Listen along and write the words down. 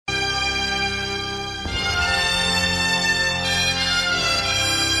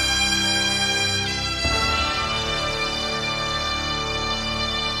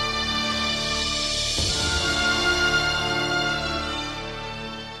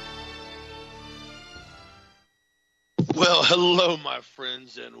Well, hello, my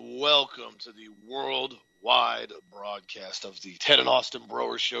friends, and welcome to the worldwide broadcast of the Ted and Austin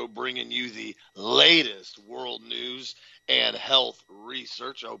Brower Show, bringing you the latest world news and health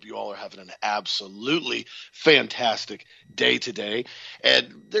research. I hope you all are having an absolutely fantastic day today.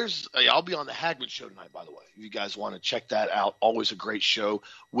 And I'll be on the Hagman Show tonight, by the way. If you guys want to check that out, always a great show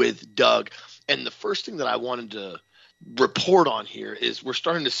with Doug. And the first thing that I wanted to report on here is we're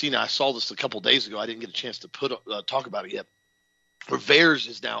starting to see now. I saw this a couple days ago. I didn't get a chance to talk about it yet. Where VAERS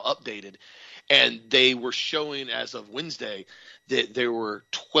is now updated, and they were showing as of Wednesday that there were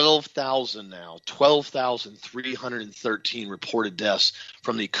 12,313 reported deaths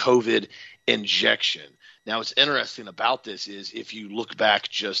from the COVID injection. Now, what's interesting about this is if you look back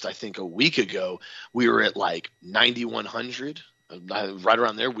just, I think, a week ago, we were at like 9,100. Right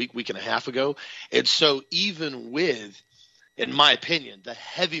around there, week and a half ago. And so even with, in my opinion, the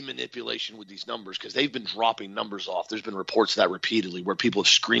heavy manipulation with these numbers, because they've been dropping numbers off. There's been reports of that repeatedly where people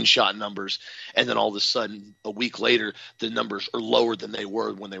have screenshot numbers, and then all of a sudden, a week later, the numbers are lower than they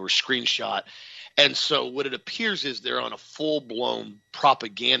were when they were screenshot. And so what it appears is they're on a full-blown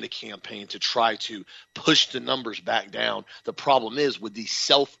propaganda campaign to try to push the numbers back down. The problem is with the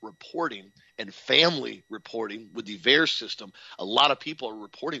self-reporting and family reporting with the VAERS system, a lot of people are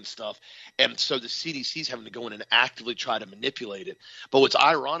reporting stuff, and so the CDC is having to go in and actively try to manipulate it. But what's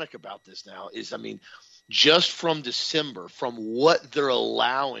ironic about this now is, just from December, from what they're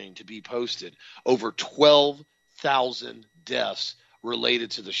allowing to be posted, over 12,000 deaths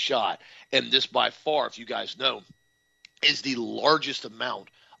related to the shot. And this by far, if you guys know, is the largest amount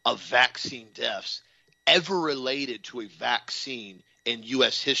of vaccine deaths ever related to a vaccine in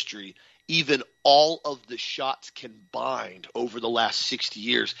U.S. history. Even all of the shots combined over the last 60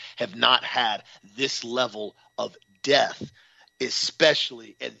 years have not had this level of death,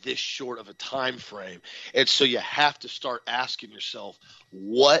 especially at this short of a time frame. And so you have to start asking yourself,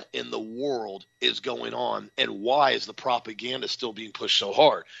 what in the world is going on, and why is the propaganda still being pushed so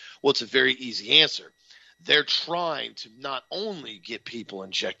hard? Well, it's a very easy answer. They're trying to not only get people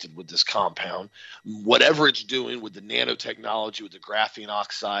injected with this compound, whatever it's doing with the nanotechnology, with the graphene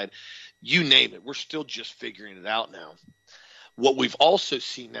oxide, you name it. We're still just figuring it out now. What we've also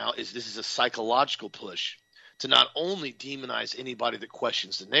seen now is this is a psychological push to not only demonize anybody that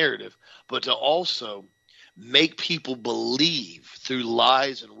questions the narrative, but to also make people believe through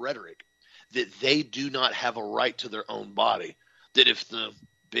lies and rhetoric that they do not have a right to their own body, that if the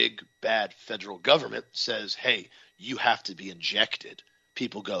big bad federal government says, hey, you have to be injected,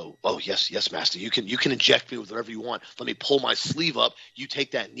 people go, oh, yes, master, you can inject me with whatever you want. Let me pull my sleeve up. You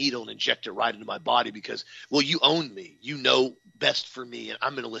take that needle and inject it right into my body because, well, you own me. You know best for me, and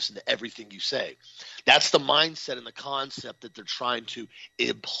I'm going to listen to everything you say. That's the mindset and the concept that they're trying to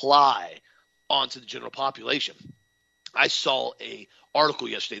imply onto the general population. I saw an article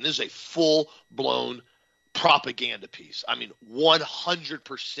yesterday, and this is a full-blown propaganda piece.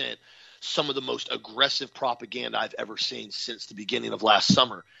 100% some of the most aggressive propaganda I've ever seen since the beginning of last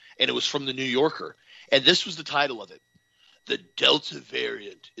summer. And it was from the New Yorker. And this was the title of it. The Delta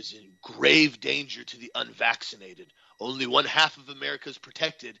variant is in grave danger to the unvaccinated. Only one half of America is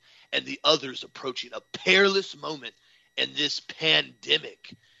protected, and the others approaching a perilous moment in this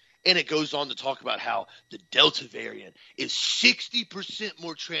pandemic. And it goes on to talk about how the Delta variant is 60%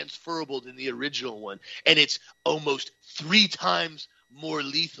 more transferable than the original one, and it's almost 3 times more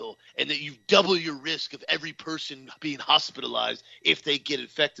lethal, and that you double your risk of every person being hospitalized if they get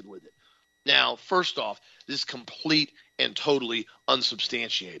infected with it. Now, first off, this is complete and totally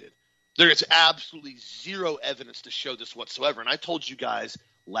unsubstantiated. There is absolutely zero evidence to show this whatsoever. And I told you guys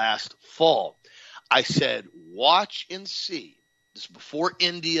last fall, I said, watch and see. This before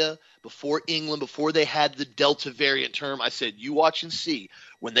India, before England, before they had the Delta variant term. I said, you watch and see.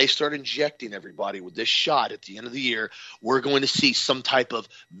 When they start injecting everybody with this shot at the end of the year, we're going to see some type of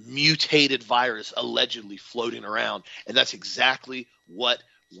mutated virus allegedly floating around. And that's exactly what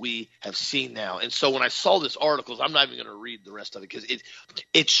we have seen now. And so when I saw this article, I'm not even going to read the rest of it because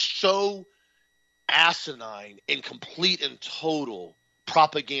it's so asinine and complete and total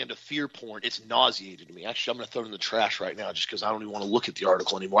propaganda, fear porn. It's nauseated me. Actually, I'm going to throw it in the trash right now just because I don't even want to look at the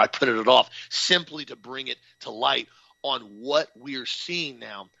article anymore. I printed it off simply to bring it to light on what we are seeing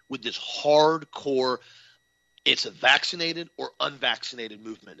now with this hardcore, it's a vaccinated or unvaccinated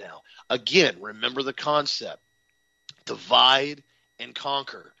movement now. Again, remember the concept. Divide and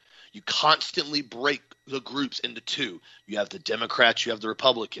conquer. You constantly break the groups into two. You have the Democrats, you have the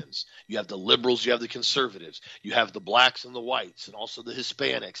Republicans, you have the liberals, you have the conservatives, you have the blacks and the whites, and also the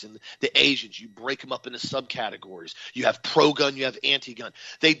Hispanics and the Asians. You break them up into subcategories. You have pro-gun, you have anti-gun.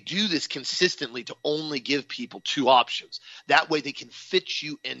 They do this consistently to only give people two options. That way they can fit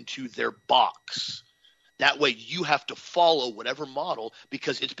you into their box. That way you have to follow whatever model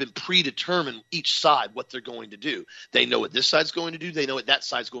because it's been predetermined each side what they're going to do. They know what this side's going to do. They know what that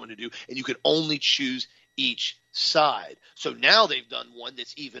side's going to do. And you can only choose each side. So now they've done one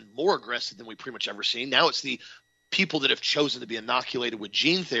that's even more aggressive than we've pretty much ever seen. Now it's the people that have chosen to be inoculated with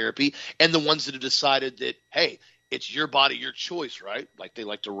gene therapy and the ones that have decided that, hey, it's your body, your choice, right? Like they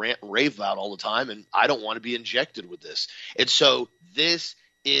like to rant and rave about all the time, and I don't want to be injected with this. And so this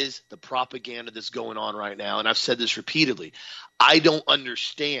is the propaganda that's going on right now. And I've said this repeatedly. I don't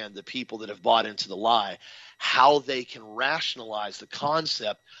understand the people that have bought into the lie, how they can rationalize the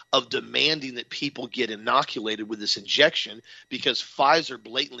concept of demanding that people get inoculated with this injection, because Pfizer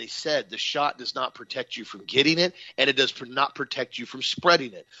blatantly said the shot does not protect you from getting it, and it does not protect you from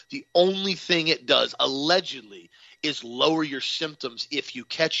spreading it. The only thing it does, allegedly, is lower your symptoms if you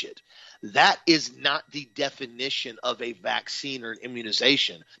catch it. That is not the definition of a vaccine or an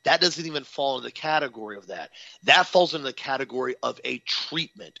immunization. That doesn't even fall in the category of that. That falls in the category of a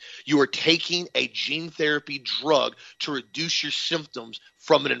treatment. You are taking a gene therapy drug to reduce your symptoms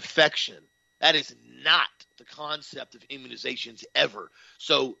from an infection. That is not the concept of immunizations ever.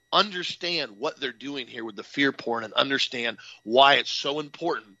 So understand what they're doing here with the fear porn, and understand why it's so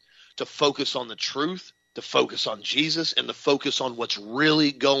important to focus on the truth, to focus on Jesus, and to focus on what's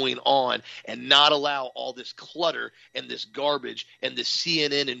really going on, and not allow all this clutter and this garbage and this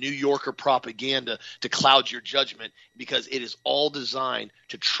CNN and New Yorker propaganda to cloud your judgment, because it is all designed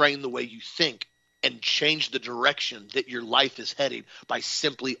to train the way you think and change the direction that your life is heading by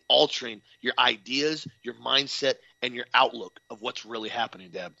simply altering your ideas, your mindset, and your outlook of what's really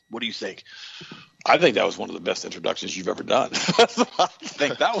happening, Deb. What do you think? I think that was one of the best introductions you've ever done. I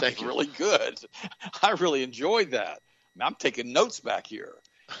think that was really good. I really enjoyed that. I'm taking notes back here.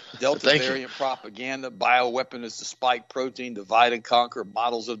 Delta variant propaganda, bioweapon is the spike protein, divide and conquer,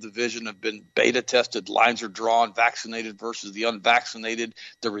 models of division have been beta tested, lines are drawn, vaccinated versus the unvaccinated,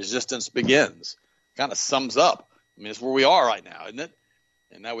 the resistance begins. Kind of sums up. I mean, it's where we are right now, isn't it?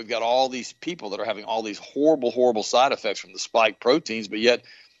 And now we've got all these people that are having all these horrible, horrible side effects from the spike proteins, but yet,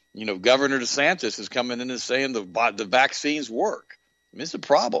 you know, Governor DeSantis is coming in and saying the vaccines work. I mean, it's a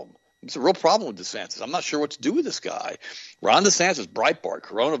problem. It's a real problem with DeSantis. I'm not sure what to do with this guy. Ron DeSantis, Breitbart,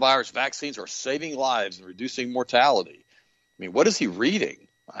 coronavirus vaccines are saving lives and reducing mortality. I mean, what is he reading?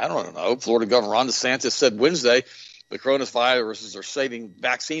 I don't know. Florida Governor Ron DeSantis said Wednesday the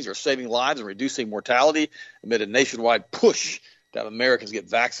vaccines are saving lives and reducing mortality amid a nationwide push to have Americans get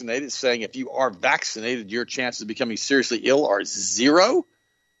vaccinated, saying if you are vaccinated, your chances of becoming seriously ill are zero.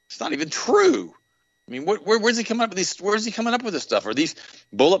 It's not even true. I mean, where's he coming up with these? Where's he coming up with this stuff? Are these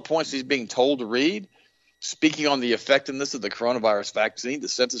bullet points he's being told to read? Speaking on the effectiveness of the coronavirus vaccine, the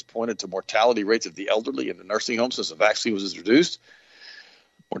census pointed to mortality rates of the elderly in the nursing homes since the vaccine was introduced.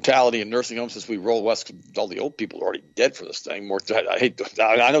 Mortality in nursing homes since we rolled west, all the old people are already dead for this thing.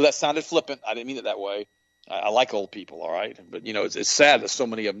 I know that sounded flippant. I didn't mean it that way. I like old people, all right. But, you know, it's sad that so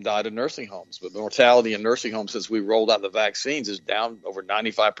many of them died in nursing homes. But mortality in nursing homes since we rolled out the vaccines is down over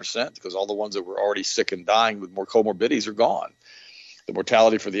 95% because all the ones that were already sick and dying with more comorbidities are gone. The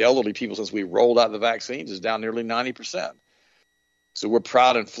mortality for the elderly people since we rolled out the vaccines is down nearly 90%. So we're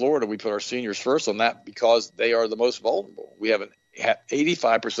proud in Florida. We put our seniors first on that because they are the most vulnerable. We have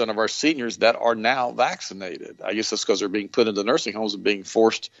 85% of our seniors that are now vaccinated. I guess that's because they're being put into nursing homes and being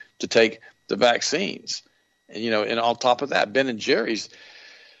forced to take the vaccines. And, you know, and on top of that, Ben and Jerry's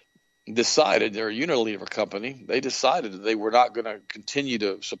decided, they're a Unilever company, they decided that they were not going to continue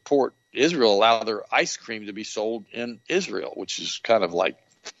to support Israel, allow their ice cream to be sold in Israel, which is kind of like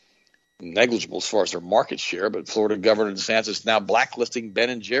negligible as far as their market share. But Florida Governor DeSantis is now blacklisting Ben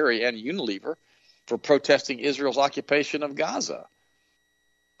and Jerry and Unilever for protesting Israel's occupation of Gaza.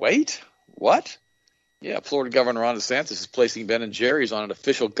 Wait, what? Yeah, Florida Governor Ron DeSantis is placing Ben and Jerry's on an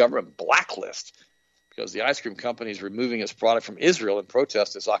official government blacklist because the ice cream company is removing its product from Israel in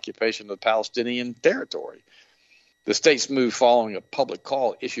protest its occupation of Palestinian territory. The state's move following a public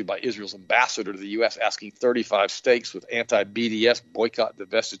call issued by Israel's ambassador to the U.S. asking 35 states with anti-BDS, boycott,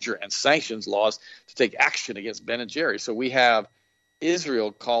 divestiture, and sanctions laws to take action against Ben and Jerry's. So we have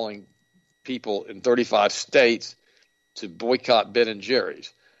Israel calling people in 35 states to boycott Ben and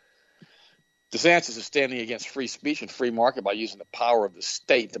Jerry's. DeSantis is standing against free speech and free market by using the power of the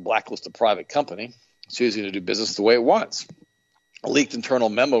state to blacklist a private company, choosing to do business the way it wants. A leaked internal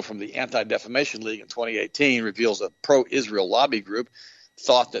memo from the Anti-Defamation League in 2018 reveals a pro-Israel lobby group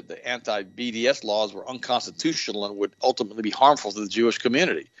thought that the anti-BDS laws were unconstitutional and would ultimately be harmful to the Jewish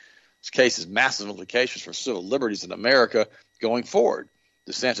community. This case has massive implications for civil liberties in America going forward.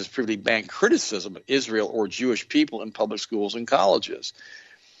 DeSantis previously banned criticism of Israel or Jewish people in public schools and colleges.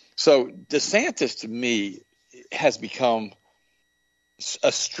 So DeSantis, to me, has become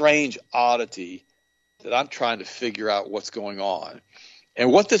a strange oddity that I'm trying to figure out what's going on.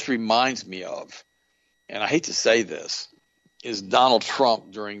 And what this reminds me of, and I hate to say this, is Donald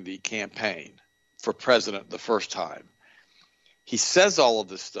Trump during the campaign for president the first time. He says all of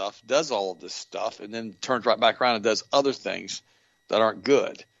this stuff, does all of this stuff, and then turns right back around and does other things that aren't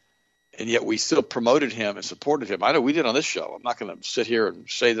good. And yet we still promoted him and supported him. I know we did on this show. I'm not going to sit here and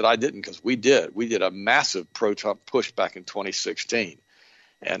say that I didn't, because we did. We did a massive pro-Trump push back in 2016.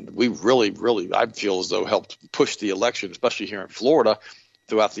 And we really, I feel as though helped push the election, especially here in Florida,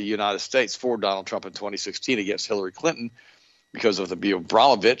 throughout the United States for Donald Trump in 2016 against Hillary Clinton, because of the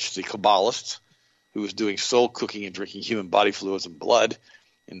Abramovich, the Kabbalist, who was doing soul cooking and drinking human body fluids and blood,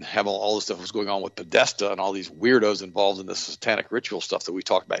 and have all this stuff was going on with Podesta and all these weirdos involved in the satanic ritual stuff that we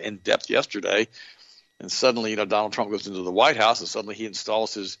talked about in depth yesterday. And suddenly, Donald Trump goes into the White House, and suddenly he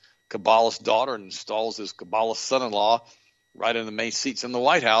installs his Kabbalist daughter and installs his Kabbalist son-in-law right in the main seats in the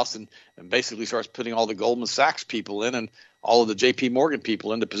White House, and basically starts putting all the Goldman Sachs people in and all of the J.P. Morgan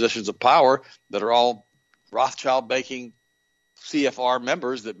people into positions of power that are all Rothschild-baking CFR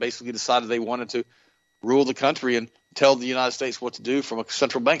members that basically decided they wanted to rule the country and tell the United States what to do from a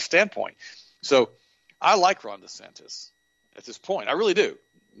central bank standpoint. So I like Ron DeSantis at this point. I really do.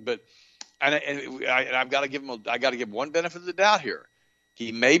 But I've got to give him one benefit of the doubt here.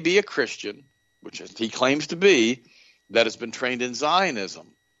 He may be a Christian, which he claims to be, that has been trained in Zionism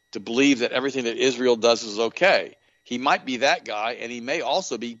to believe that everything that Israel does is okay. He might be that guy, and he may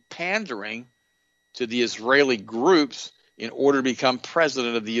also be pandering to the Israeli groups in order to become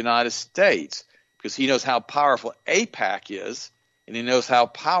president of the United States, because he knows how powerful AIPAC is, and he knows how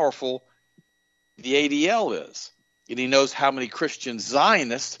powerful the ADL is, and he knows how many Christian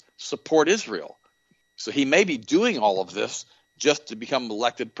Zionists support Israel. So he may be doing all of this just to become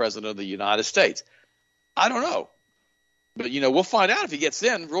elected president of the United States. I don't know. But, we'll find out if he gets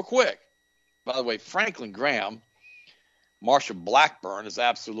in real quick. By the way, Franklin Graham, Marsha Blackburn is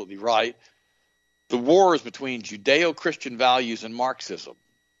absolutely right. The war is between Judeo-Christian values and Marxism.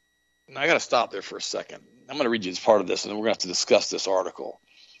 Now, I got to stop there for a second. I'm going to read you this part of this, and then we're going to have to discuss this article.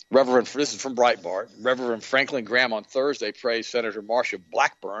 This is from Breitbart. Reverend Franklin Graham on Thursday praised Senator Marsha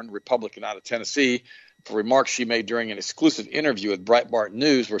Blackburn, Republican out of Tennessee, for remarks she made during an exclusive interview with Breitbart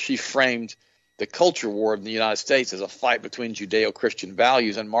News, where she framed the culture war of the United States as a fight between Judeo-Christian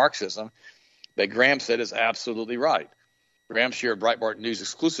values and Marxism that Graham said is absolutely right. Graham shared Breitbart News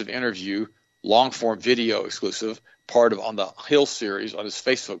exclusive interview, long-form video exclusive, part of On the Hill series on his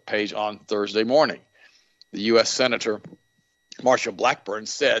Facebook page on Thursday morning. The U.S. Senator Marsha Blackburn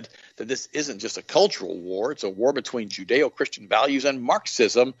said that this isn't just a cultural war, it's a war between Judeo-Christian values and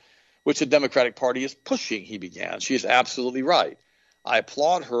Marxism, which the Democratic Party is pushing, he began. She is absolutely right. I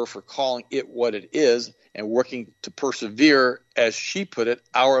applaud her for calling it what it is and working to persevere, as she put it,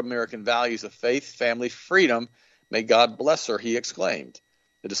 our American values of faith, family, freedom. May God bless her, he exclaimed.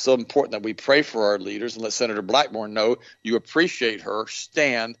 It is so important that we pray for our leaders and let Senator Blackburn know you appreciate her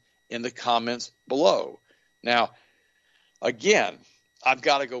stand in the comments below. Now, again, I've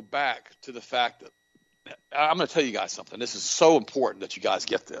got to go back to the fact that I'm going to tell you guys something. This is so important that you guys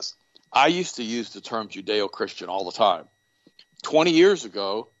get this. I used to use the term Judeo-Christian all the time. 20 years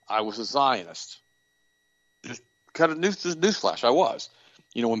ago, I was a Zionist. Just kind of newsflash, I was.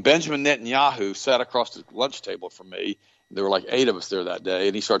 When Benjamin Netanyahu sat across the lunch table from me, there were like 8 of us there that day,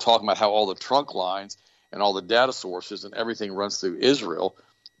 and he started talking about how all the trunk lines and all the data sources and everything runs through Israel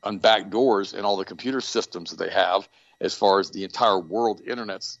on back doors and all the computer systems that they have as far as the entire world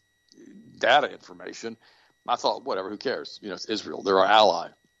internet's data information. I thought, whatever, who cares? It's Israel. They're our ally,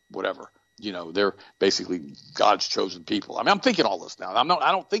 whatever. They're basically God's chosen people. I mean, I'm thinking all this now.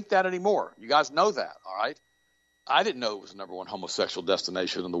 I don't think that anymore. You guys know that, all right? I didn't know it was the number one homosexual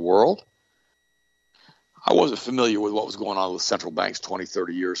destination in the world. I wasn't familiar with what was going on with central banks 20,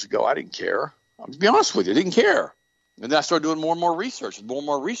 30 years ago. I didn't care. To be honest with you, I didn't care. And then I started doing more and more research. And more and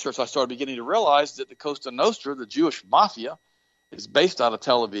more research, I started beginning to realize that the Cosa Nostra, the Jewish mafia, is based out of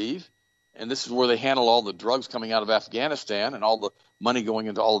Tel Aviv. And this is where they handle all the drugs coming out of Afghanistan and all the money going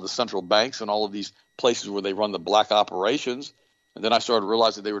into all of the central banks and all of these places where they run the black operations. And then I started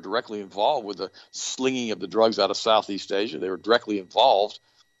realizing that they were directly involved with the slinging of the drugs out of Southeast Asia. They were directly involved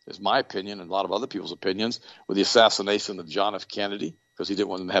is my opinion and a lot of other people's opinions, with the assassination of John F. Kennedy, because he didn't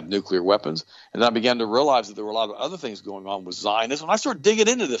want them to have nuclear weapons. And then I began to realize that there were a lot of other things going on with Zionism. And I started digging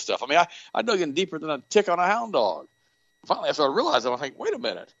into this stuff. I mean, I dug in deeper than a tick on a hound dog. Finally, I started realizing, I think, wait a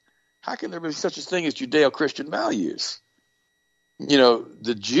minute. How can there be such a thing as Judeo-Christian values? You know,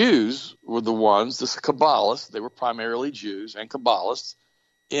 the Jews were the ones, the Kabbalists, they were primarily Jews and Kabbalists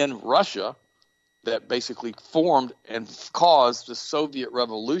in Russia that basically formed and caused the Soviet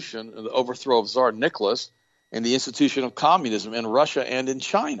Revolution and the overthrow of Tsar Nicholas and the institution of communism in Russia and in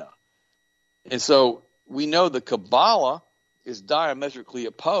China. And so we know the Kabbalah is diametrically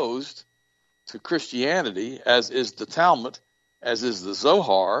opposed to Christianity, as is the Talmud, as is the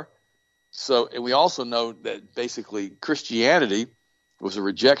Zohar. So, and we also know that basically Christianity was a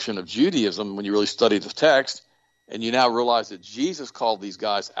rejection of Judaism when you really study the text, and you now realize that Jesus called these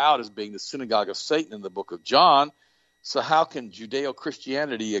guys out as being the synagogue of Satan in the book of John. So how can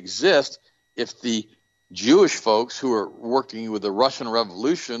Judeo-Christianity exist if the Jewish folks who are working with the Russian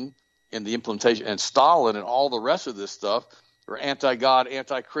Revolution and the implementation and Stalin and all the rest of this stuff are anti-God,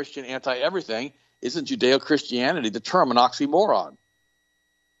 anti-Christian, anti-everything? Isn't Judeo-Christianity the term an oxymoron?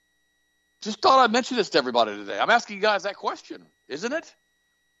 Just thought I'd mention this to everybody today. I'm asking you guys that question, isn't it?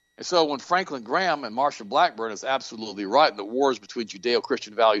 And so when Franklin Graham and Marshall Blackburn is absolutely right in the wars between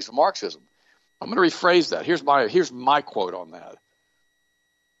Judeo-Christian values and Marxism, I'm going to rephrase that. Here's my quote on that.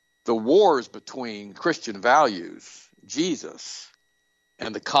 The wars between Christian values, Jesus,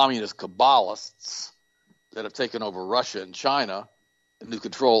 and the communist Kabbalists that have taken over Russia and China and who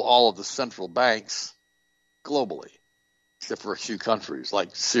control all of the central banks globally, except for a few countries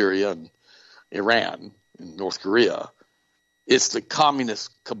like Syria and Iran and North Korea. It's the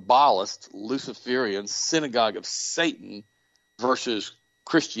communist Kabbalist, Luciferian synagogue of Satan versus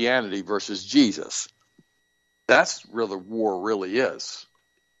Christianity versus Jesus. That's where the war really is.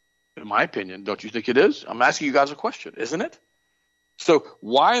 In my opinion, don't you think it is? I'm asking you guys a question, isn't it? So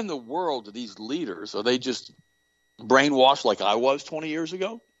why in the world do these leaders, are they just brainwashed like I was 20 years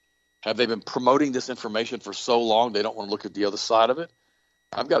ago? Have they been promoting this information for so long they don't want to look at the other side of it?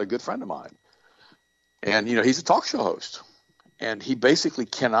 I've got a good friend of mine, and he's a talk show host, and he basically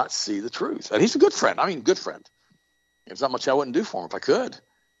cannot see the truth. And he's a good friend. I mean, good friend. There's not much I wouldn't do for him if I could.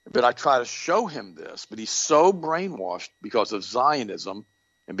 But I try to show him this. But he's so brainwashed because of Zionism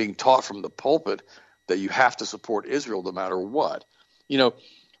and being taught from the pulpit that you have to support Israel no matter what.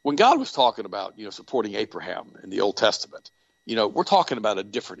 When God was talking about, supporting Abraham in the Old Testament, we're talking about a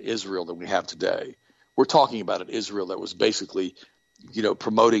different Israel than we have today. We're talking about an Israel that was basically,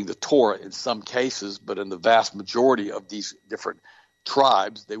 promoting the Torah in some cases, but in the vast majority of these different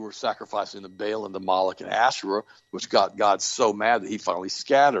tribes, they were sacrificing the Baal and the Moloch and Asherah, which got God so mad that he finally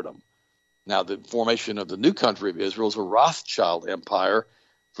scattered them. Now, the formation of the new country of Israel is a Rothschild empire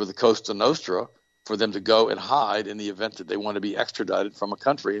for the Costa Nostra, for them to go and hide in the event that they want to be extradited from a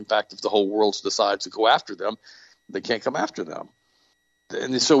country. In fact, if the whole world decides to go after them, they can't come after them.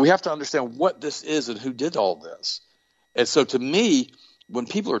 And so we have to understand what this is and who did all this. And so to me, when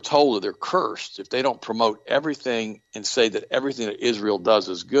people are told that they're cursed if they don't promote everything and say that everything that Israel does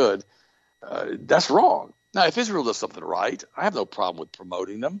is good, that's wrong. Now, if Israel does something right, I have no problem with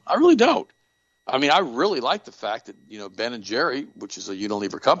promoting them. I really don't. I mean, I really like the fact that, Ben and Jerry, which is a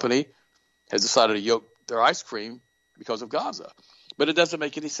Unilever company, has decided to yoke their ice cream because of Gaza. But it doesn't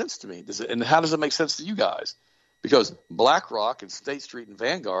make any sense to me. And how does it make sense to you guys? Because BlackRock and State Street and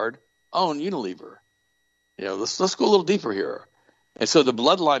Vanguard own Unilever. Let's go a little deeper here. And so the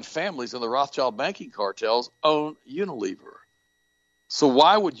bloodline families and the Rothschild banking cartels own Unilever. So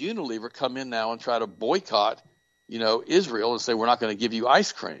why would Unilever come in now and try to boycott, Israel and say, we're not going to give you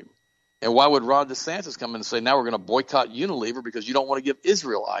ice cream? And why would Ron DeSantis come in and say, now we're going to boycott Unilever because you don't want to give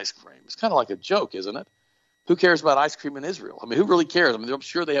Israel ice cream? It's kind of like a joke, isn't it? Who cares about ice cream in Israel? I mean, who really cares? I mean, I'm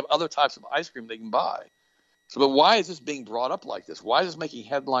sure they have other types of ice cream they can buy. So, but why is this being brought up like this? Why is this making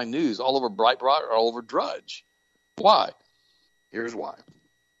headline news all over Breitbart or all over Drudge? Why? Here's why.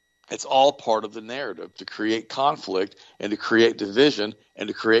 It's all part of the narrative to create conflict and to create division and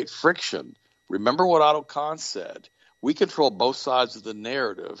to create friction. Remember what Otto Kahn said. We control both sides of the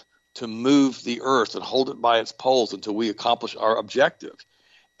narrative to move the earth and hold it by its poles until we accomplish our objective.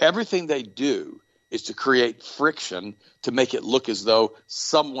 Everything they do is to create friction, to make it look as though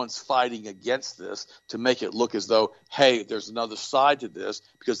someone's fighting against this, to make it look as though, hey, there's another side to this,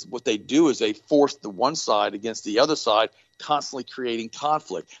 because what they do is they force the one side against the other side, constantly creating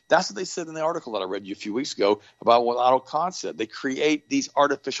conflict. That's what they said in the article that I read you a few weeks ago about what Otto Kahn said. They create these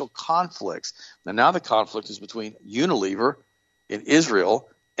artificial conflicts. And now the conflict is between Unilever in Israel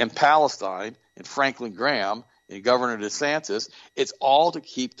and Palestine and Franklin Graham and Governor DeSantis, it's all to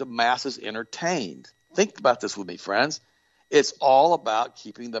keep the masses entertained. Think about this with me, friends. It's all about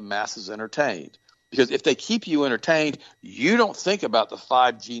keeping the masses entertained. Because if they keep you entertained, you don't think about the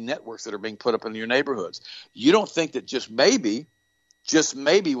 5G networks that are being put up in your neighborhoods. You don't think that just maybe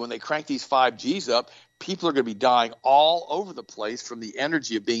when they crank these 5Gs up, people are going to be dying all over the place from the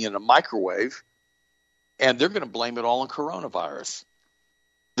energy of being in a microwave, and they're going to blame it all on coronavirus.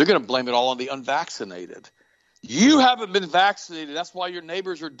 They're going to blame it all on the unvaccinated. You haven't been vaccinated. That's why your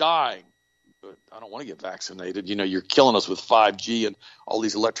neighbors are dying. But I don't want to get vaccinated. You know, you're killing us with 5G and all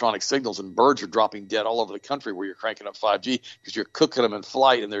these electronic signals, and birds are dropping dead all over the country where you're cranking up 5G because you're cooking them in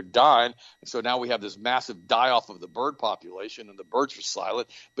flight and they're dying. And so now we have this massive die-off of the bird population and the birds are silent,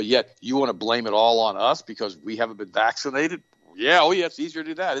 but yet you want to blame it all on us because we haven't been vaccinated? Yeah, oh yeah, it's easier to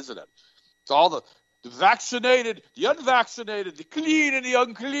do that, isn't it? It's all the vaccinated, the unvaccinated, the clean and the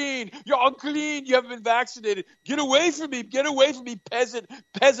unclean. You're unclean. You haven't been vaccinated. Get away from me. Get away from me, peasant,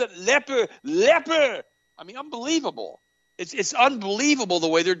 leper. I mean, unbelievable. It's unbelievable the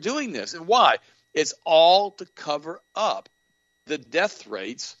way they're doing this. And why? It's all to cover up the death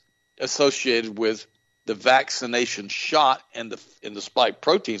rates associated with the vaccination shot and the spike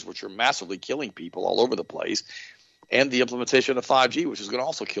proteins, which are massively killing people all over the place, and the implementation of 5G, which is going to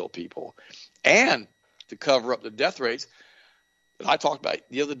also kill people. And to cover up the death rates that I talked about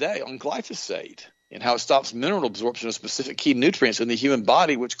the other day on glyphosate and how it stops mineral absorption of specific key nutrients in the human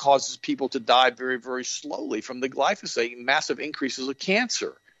body, which causes people to die very, very slowly from the glyphosate and massive increases of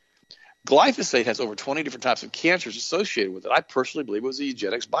cancer. Glyphosate has over 20 different types of cancers associated with it. I personally believe it was a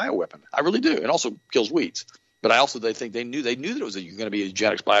eugenics bioweapon. I really do. It also kills weeds. But I also think they knew that it was going to be a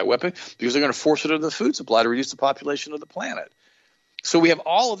eugenics bioweapon because they're going to force it into the food supply to reduce the population of the planet. So we have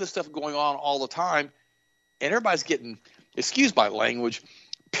all of this stuff going on all the time, and everybody's getting, excuse my language,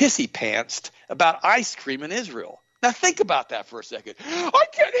 pissy pantsed about ice cream in Israel. Now think about that for a second. I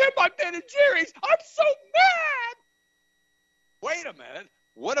can't have my Ben and Jerry's. I'm so mad. Wait a minute.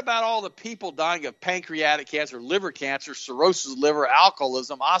 What about all the people dying of pancreatic cancer, liver cancer, cirrhosis of liver,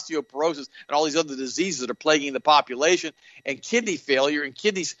 alcoholism, osteoporosis, and all these other diseases that are plaguing the population, and kidney failure and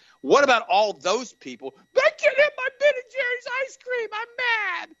kidneys? What about all those people? I can't have my Ben and Jerry's ice cream. I'm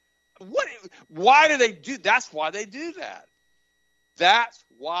mad. Why do they do? That's why they do that. That's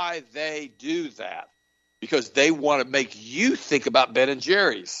why they do that. Because they want to make you think about Ben and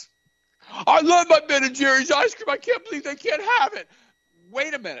Jerry's. I love my Ben and Jerry's ice cream. I can't believe they can't have it.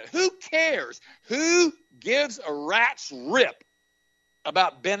 Wait a minute. Who cares? Who gives a rat's rip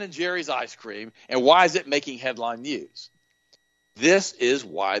about Ben and Jerry's ice cream, and why is it making headline news? This is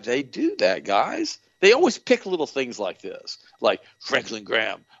why they do that, guys. They always pick little things like this, like Franklin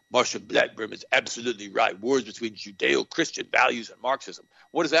Graham, Marshall Blackburn is absolutely right. Wars between Judeo-Christian values and Marxism.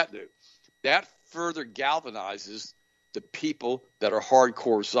 What does that do? That further galvanizes the people that are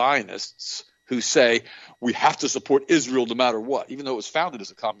hardcore Zionists who say we have to support Israel no matter what, even though it was founded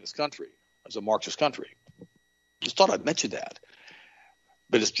as a communist country, as a Marxist country. Just thought I'd mention that.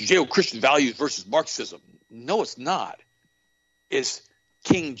 But it's Judeo-Christian values versus Marxism. No, it's not. It's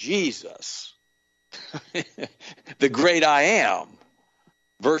King Jesus, the great I am,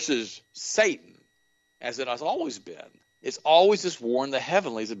 versus Satan, as it has always been. It's always this war in the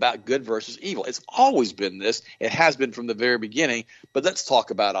heavenlies about good versus evil. It's always been this. It has been from the very beginning. But let's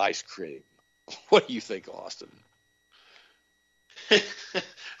talk about ice cream. What do you think, Austin?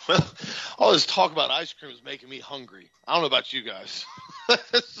 Well, all this talk about ice cream is making me hungry. I don't know about you guys.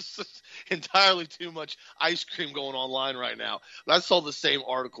 It's entirely too much ice cream going online right now. But I saw the same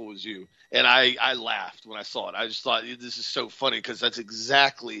article as you, and I laughed when I saw it. I just thought this is so funny because that's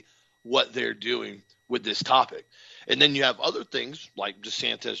exactly what they're doing with this topic. And then you have other things like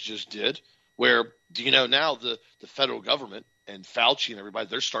DeSantis just did, where, now the federal government and Fauci and everybody,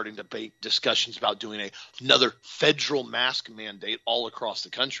 they're starting to debate discussions about doing another federal mask mandate all across the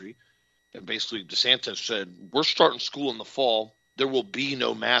country. And basically DeSantis said, we're starting school in the fall. There will be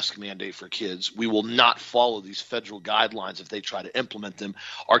no mask mandate for kids. We will not follow these federal guidelines. If they try to implement them,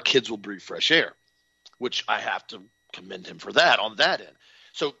 our kids will breathe fresh air, which I have to commend him for that on that end.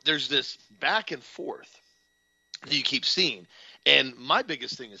 So there's this back and forth that you keep seeing. And my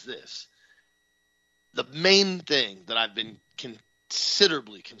biggest thing is this. The main thing that I've been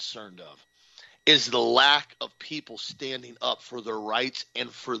considerably concerned of is the lack of people standing up for their rights and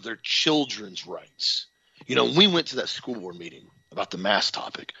for their children's rights. When we went to that school board meeting about the mask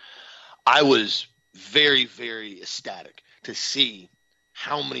topic, I was very, very ecstatic to see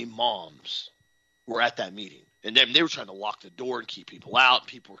how many moms were at that meeting. And then they were trying to lock the door and keep people out.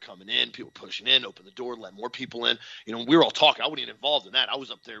 People were coming in. People were pushing in, open the door, let more people in. We were all talking. I wasn't even involved in that. I was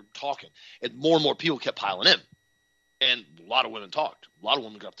up there talking. And more people kept piling in. And a lot of women talked. A lot of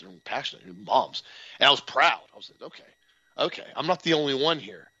women got up there and passionate, and moms. And I was proud. I was like, okay, I'm not the only one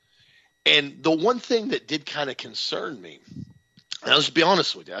here. And the one thing that did kind of concern me, and I'll just be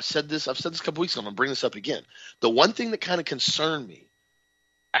honest with you, I've said this a couple weeks ago, I'm going to bring this up again. The one thing that kind of concerned me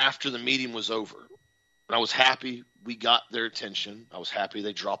after the meeting was over, and I was happy we got their attention. I was happy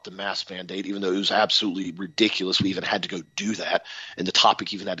they dropped the mask mandate, even though it was absolutely ridiculous. We even had to go do that, and the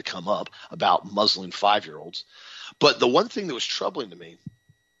topic even had to come up about muzzling 5-year-olds. But the one thing that was troubling to me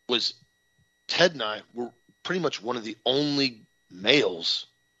was Ted and I were pretty much one of the only males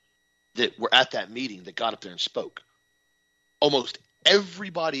that were at that meeting that got up there and spoke. Almost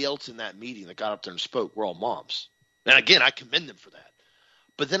everybody else in that meeting that got up there and spoke were all moms. And again, I commend them for that.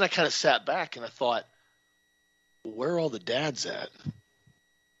 But then I kind of sat back and I thought, where are all the dads at?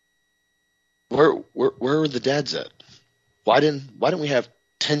 Where are the dads at? Why didn't we have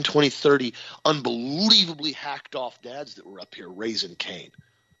 10, 20, 30 unbelievably hacked off dads that were up here raising Cain?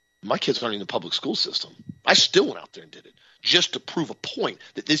 My kids aren't in the public school system. I still went out there and did it just to prove a point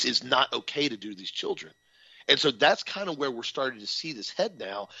that this is not okay to do to these children. And so that's kind of where we're starting to see this head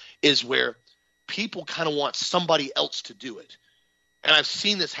now, is where people kind of want somebody else to do it. And I've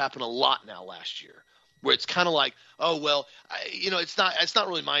seen this happen a lot now last year, where it's kind of like, oh, well, it's not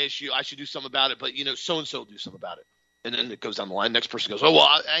really my issue. I should do something about it, but, so-and-so will do something about it. And then it goes down the line. Next person goes, oh, well,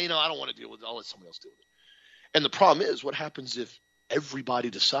 I don't want to deal with it. I'll let somebody else deal with it. And the problem is, what happens if everybody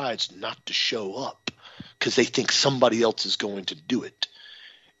decides not to show up because they think somebody else is going to do it?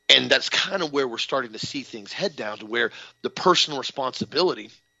 And that's kind of where we're starting to see things head down, to where the personal responsibility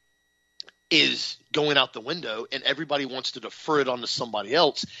is going out the window and everybody wants to defer it onto somebody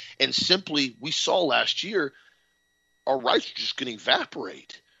else. And simply, we saw last year, our rights are just going to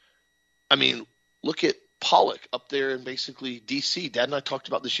evaporate. I mean, look at Pollock up there in basically D.C. Dad and I talked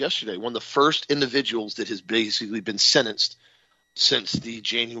about this yesterday. One of the first individuals that has basically been sentenced since the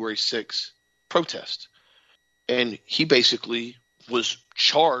January 6th protest. And he basically was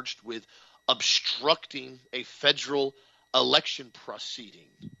charged with obstructing a federal election proceeding.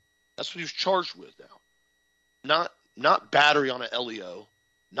 That's what he was charged with now. Not battery on an LEO,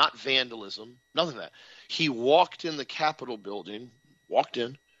 not vandalism, nothing of that. He walked in the Capitol building,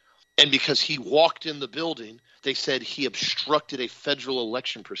 and because he walked in the building, they said he obstructed a federal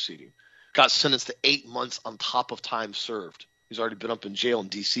election proceeding. Got sentenced to 8 months on top of time served. He's already been up in jail in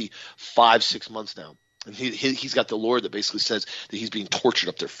D.C. 5-6 months now. And he's got the lawyer that basically says that he's being tortured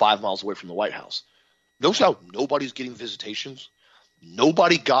up there 5 miles away from the White House. Notice how nobody's getting visitations.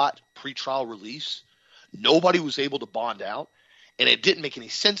 Nobody got pretrial release. Nobody was able to bond out. And it didn't make any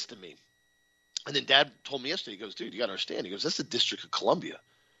sense to me. And then Dad told me yesterday, he goes, dude, you got to understand. He goes, that's the District of Columbia.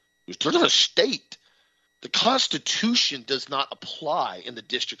 He goes, they're not a state. The Constitution does not apply in the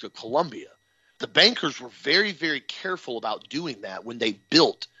District of Columbia. The bankers were very, very careful about doing that when they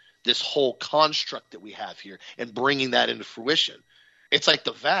built this whole construct that we have here and bringing that into fruition. It's like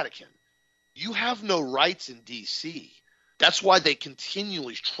the Vatican. You have no rights in D.C. That's why they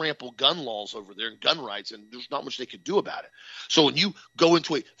continually trample gun laws over there and gun rights, and there's not much they could do about it. So when you go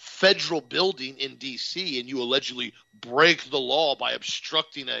into a federal building in D.C. and you allegedly break the law by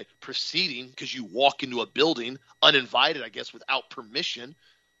obstructing a proceeding because you walk into a building uninvited, I guess, without permission,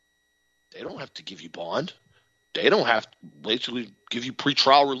 they don't have to give you bond. They don't have to basically give you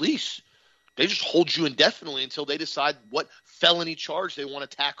pretrial release. They just hold you indefinitely until they decide what felony charge they want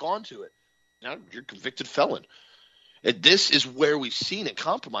to tack onto it. Now you're a convicted felon. And this is where we've seen it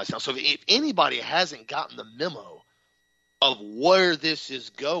compromised now. So if anybody hasn't gotten the memo of where this is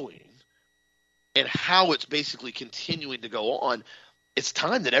going and how it's basically continuing to go on, it's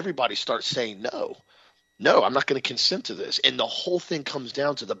time that everybody starts saying no. No, I'm not going to consent to this. And the whole thing comes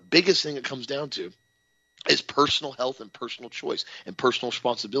down to, the biggest thing it comes down to is personal health and personal choice and personal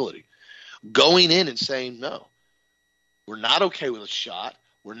responsibility. Going in and saying, no, we're not okay with a shot.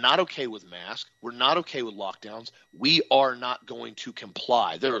 We're not okay with masks. We're not okay with lockdowns. We are not going to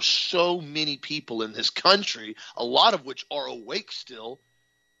comply. There are so many people in this country, a lot of which are awake still,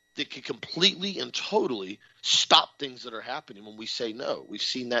 that can completely and totally stop things that are happening when we say no. We've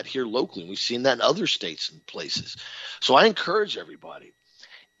seen that here locally, and we've seen that in other states and places. So I encourage everybody,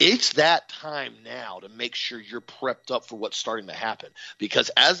 it's that time now to make sure you're prepped up for what's starting to happen. Because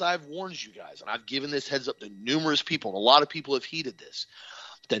as I've warned you guys, and I've given this heads up to numerous people, and a lot of people have heeded this,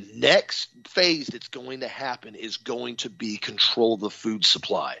 the next phase that's going to happen is going to be control of the food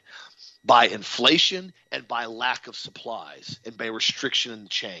supply by inflation and by lack of supplies and by restriction in the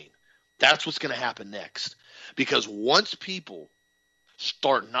chain. That's what's going to happen next. Because once people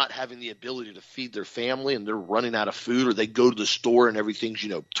start not having the ability to feed their family and they're running out of food, or they go to the store and everything's,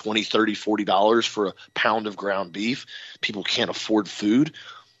 $20, $30, $40 for a pound of ground beef. People can't afford food.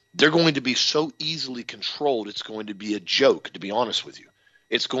 They're going to be so easily controlled. It's going to be a joke, to be honest with you.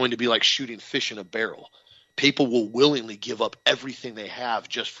 It's going to be like shooting fish in a barrel. People will willingly give up everything they have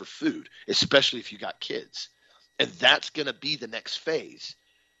just for food, especially if you got kids. And that's going to be the next phase.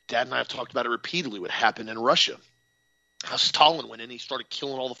 Dad and I have talked about it repeatedly, what happened in Russia. How Stalin went in, he started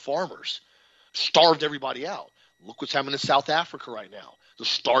killing all the farmers, starved everybody out. Look what's happening in South Africa right now. They're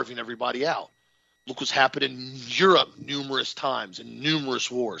starving everybody out. Look what's happened in Europe numerous times in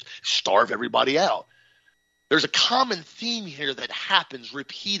numerous wars. Starve everybody out. There's a common theme here that happens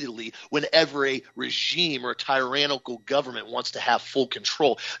repeatedly whenever a regime or a tyrannical government wants to have full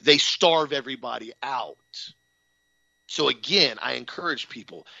control. They starve everybody out. So again, I encourage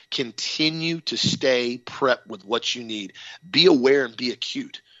people, continue to stay prepped with what you need. Be aware and be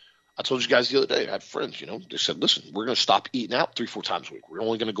acute. I told you guys the other day, I had friends, they said, listen, we're going to stop eating out 3-4 times a week. We're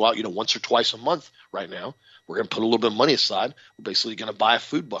only going to go out, once or twice a month right now. We're going to put a little bit of money aside. We're basically going to buy a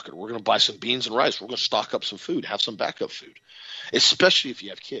food bucket. We're going to buy some beans and rice. We're going to stock up some food, have some backup food, especially if you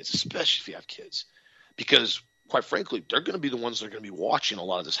have kids, because quite frankly, they're going to be the ones that are going to be watching a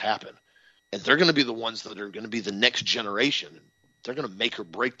lot of this happen. And they're going to be the ones that are going to be the next generation. They're going to make or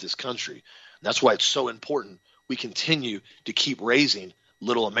break this country. And that's why it's so important we continue to keep raising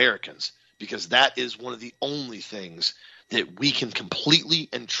little Americans, because that is one of the only things that we can completely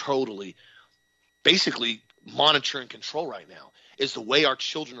and totally basically monitor and control right now, is the way our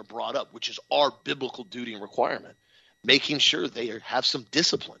children are brought up, which is our biblical duty and requirement, making sure they have some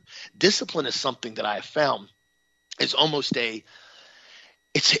discipline. Discipline is something that I have found is almost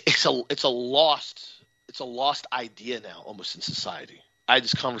it's a lost idea now almost in society. I had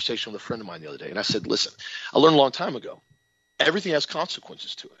this conversation with a friend of mine the other day, and I said, listen, I learned a long time ago, everything has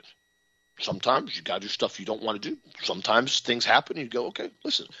consequences to it. Sometimes you got to do stuff you don't want to do. Sometimes things happen and you go, okay,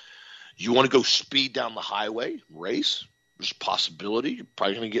 listen, you want to go speed down the highway, race, there's a possibility you're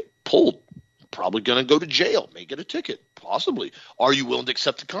probably going to get pulled, probably going to go to jail, may get a ticket, possibly. Are you willing to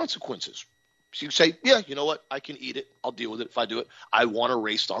accept the consequences? So you say, yeah, you know what? I can eat it. I'll deal with it if I do it. I want to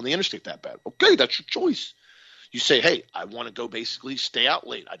race on the interstate that bad. Okay, that's your choice. You say, hey, I want to go basically stay out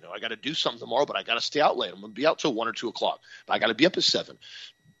late. I know I got to do something tomorrow, but I got to stay out late. I'm going to be out till 1 or 2 o'clock. But I got to be up at 7.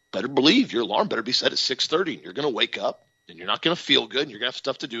 Better believe your alarm better be set at 6:30. And you're going to wake up and you're not going to feel good and you're going to have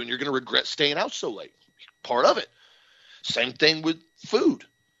stuff to do and you're going to regret staying out so late. Part of it. Same thing with food.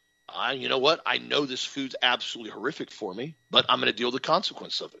 You know what? I know this food's absolutely horrific for me, but I'm going to deal with the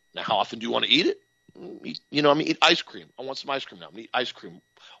consequence of it. Now, how often do you want to eat it? I'm going to eat ice cream. I want some ice cream now. I'm going to eat ice cream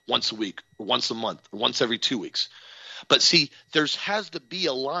once a week or once a month or once every 2 weeks. But see, has to be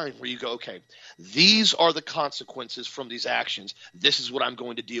a line where you go, okay, these are the consequences from these actions. This is what I'm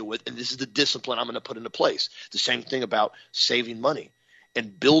going to deal with, and this is the discipline I'm going to put into place. The same thing about saving money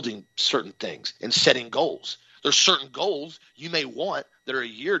and building certain things and setting goals. There's certain goals you may want that are a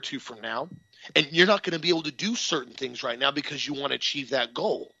year or two from now, and you're not going to be able to do certain things right now because you want to achieve that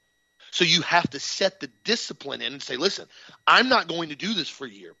goal. So you have to set the discipline in and say, listen, I'm not going to do this for a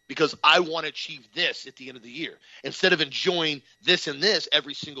year because I want to achieve this at the end of the year. Instead of enjoying this and this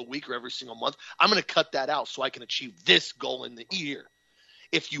every single week or every single month, I'm going to cut that out so I can achieve this goal in the year.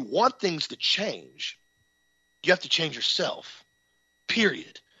 If you want things to change, you have to change yourself,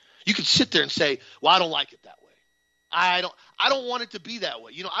 period. You can sit there and say, well, I don't like it that way. I don't want it to be that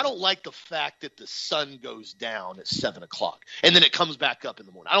way. I don't like the fact that the sun goes down at 7 o'clock and then it comes back up in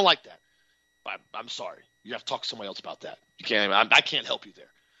the morning. I don't like that. I'm sorry. You have to talk to somebody else about that. I can't help you there.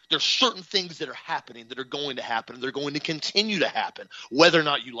 There's certain things that are happening that are going to happen. And they're going to continue to happen, whether or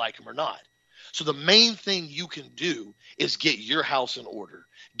not you like them or not. So the main thing you can do is get your house in order,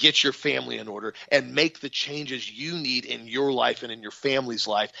 get your family in order, and make the changes you need in your life and in your family's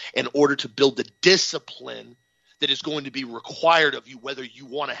life in order to build the discipline that is going to be required of you, whether you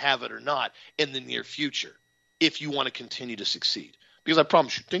want to have it or not, in the near future, if you want to continue to succeed. Because I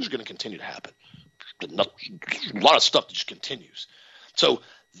promise you, things are going to continue to happen. A lot of stuff that just continues. So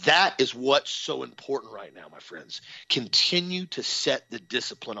that is what's so important right now, my friends. Continue to set the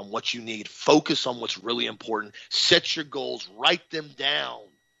discipline on what you need. Focus on what's really important. Set your goals. Write them down.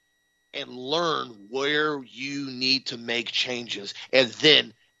 And learn where you need to make changes. And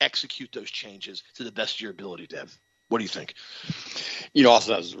then execute those changes to the best of your ability, Deb. What do you think?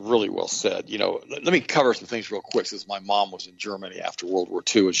 Austin, that was really well said. Let me cover some things real quick, since my mom was in Germany after World War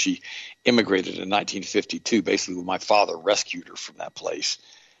II, and she immigrated in 1952, basically when my father rescued her from that place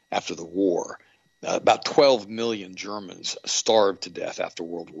after the war. About 12 million Germans starved to death after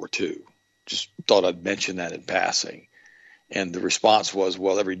World War II. Just thought I'd mention that in passing. And the response was,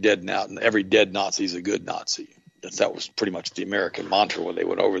 well, every dead Nazi is a good Nazi. That was pretty much the American mantra when they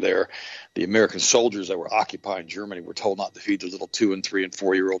went over there. The American soldiers that were occupying Germany were told not to feed their little 2 and 3 and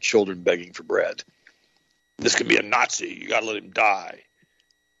 4-year-old children begging for bread. This could be a Nazi. You got to let him die.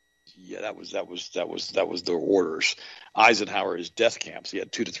 Yeah, that was their orders. Eisenhower, his death camps, he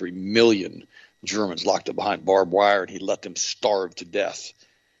had 2 to 3 million Germans locked up behind barbed wire, and he let them starve to death.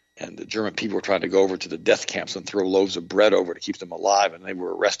 And the German people were trying to go over to the death camps and throw loaves of bread over to keep them alive, and they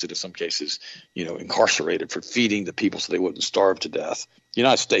were arrested in some cases, incarcerated for feeding the people so they wouldn't starve to death. The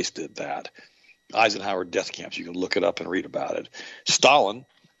United States did that. Eisenhower death camps, you can look it up and read about it. Stalin,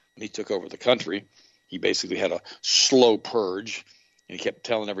 when he took over the country, he basically had a slow purge, and he kept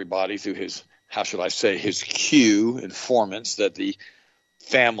telling everybody through his, his Q informants that the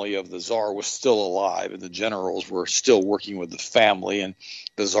family of the Tsar was still alive and the generals were still working with the family, and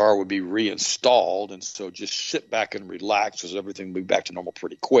the Tsar would be reinstalled. And so just sit back and relax because everything will be back to normal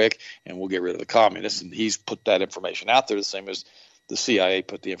pretty quick, and we'll get rid of the communists. And he's put that information out there the same as the CIA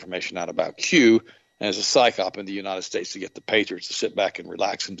put the information out about Q as a psyop in the United States to get the patriots to sit back and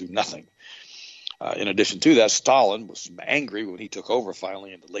relax and do nothing. In addition to that, Stalin was angry when he took over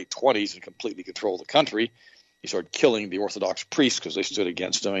finally in the late 1920s and completely controlled the country. He started killing the Orthodox priests because they stood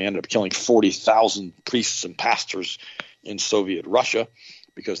against him. He ended up killing 40,000 priests and pastors in Soviet Russia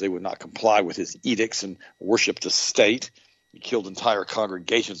because they would not comply with his edicts and worship the state. He killed entire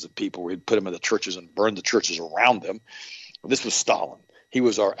congregations of people where he'd put them in the churches and burned the churches around them. This was Stalin. He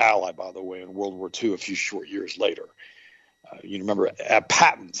was our ally, by the way, in World War II a few short years later. You remember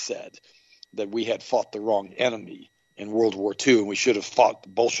Patton said that we had fought the wrong enemy in World War II, and we should have fought the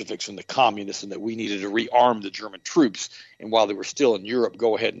Bolsheviks and the communists, and that we needed to rearm the German troops. And while they were still in Europe,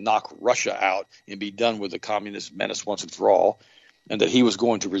 go ahead and knock Russia out and be done with the communist menace once and for all. And that he was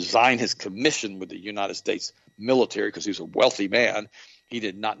going to resign his commission with the United States military because he was a wealthy man. He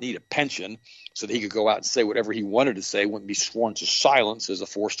did not need a pension so that he could go out and say whatever he wanted to say, wouldn't be sworn to silence as a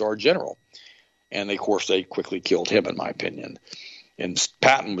 4-star general. And of course, they quickly killed him, in my opinion. And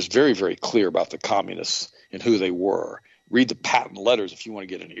Patton was very, very clear about the communists and who they were. Read the Patton letters if you want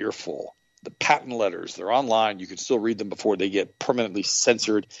to get an earful. The Patton letters, they're online. You can still read them before they get permanently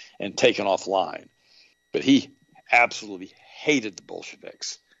censored and taken offline. But he absolutely hated the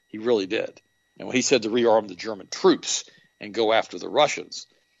Bolsheviks. He really did. And when he said to rearm the German troops and go after the Russians,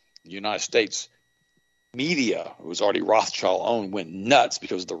 the United States media, who was already Rothschild owned, went nuts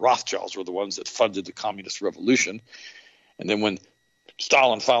because the Rothschilds were the ones that funded the communist revolution. And then when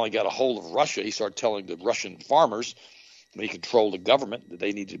Stalin finally got a hold of Russia, he started telling the Russian farmers, when he controlled the government, that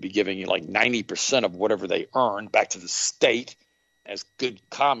they needed to be giving like 90% of whatever they earned back to the state as good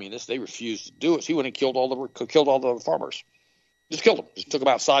communists. They refused to do it. So he went and killed all the farmers. Just killed them. Just took them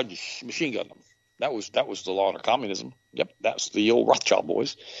outside and machine gunned them. That was the law under communism. Yep, that's the old Rothschild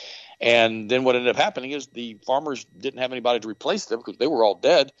boys. And then what ended up happening is the farmers didn't have anybody to replace them because they were all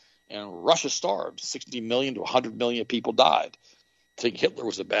dead, and Russia starved. 60 million to 100 million people died. Think Hitler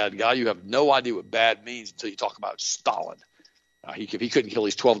was a bad guy. You have no idea what bad means until you talk about Stalin. He couldn't kill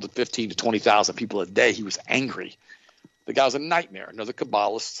these 12 to 15 to 20,000 people a day. He was angry. The guy was a nightmare. Another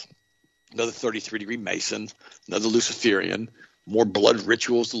Kabbalist, another 33-degree Mason, another Luciferian, more blood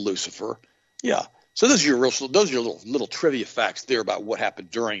rituals to Lucifer. Yeah. So those are your little trivia facts there about what happened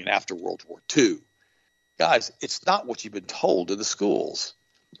during and after World War II. Guys, it's not what you've been told in the schools.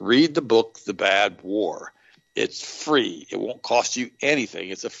 Read the book, The Bad War. It's free. It won't cost you anything.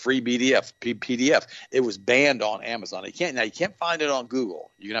 It's a free PDF. It was banned on Amazon. You can't find it on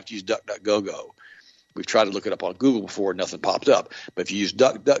Google. You're going to have to use DuckDuckGo. We've tried to look it up on Google before. Nothing popped up. But if you use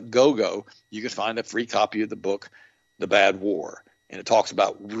DuckDuckGo, you can find a free copy of the book, The Bad War. And it talks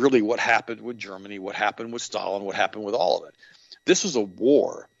about really what happened with Germany, what happened with Stalin, what happened with all of it. This was a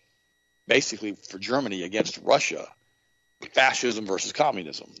war basically for Germany against Russia. Fascism versus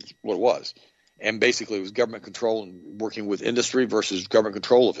communism is what it was. And basically it was government control and working with industry versus government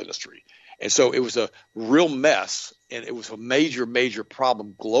control of industry. And so it was a real mess, and it was a major, major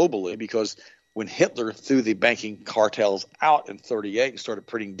problem globally because when Hitler threw the banking cartels out in 1938 and started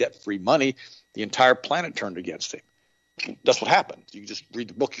printing debt-free money, the entire planet turned against him. That's what happened. You can just read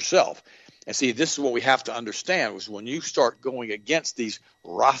the book yourself. And see, this is what we have to understand was when you start going against these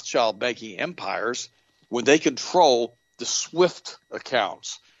Rothschild banking empires, when they control the SWIFT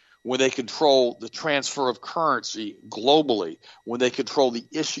accounts, when they control the transfer of currency globally, when they control the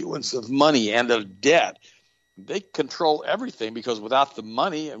issuance of money and of debt, they control everything because without the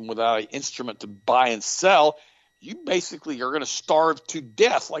money and without an instrument to buy and sell, you basically are going to starve to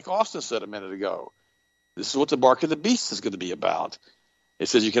death, like Austin said a minute ago. This is what the mark of the beast is going to be about. It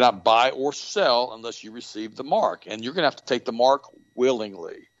says you cannot buy or sell unless you receive the mark, and you're going to have to take the mark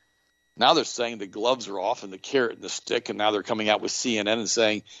willingly. Now they're saying the gloves are off and the carrot and the stick, and now they're coming out with CNN and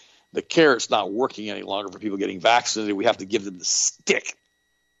saying the carrot's not working any longer for people getting vaccinated. We have to give them the stick.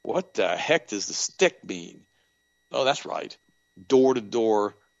 What the heck does the stick mean? Oh, that's right.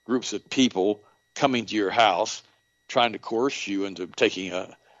 Door-to-door groups of people coming to your house, trying to coerce you into taking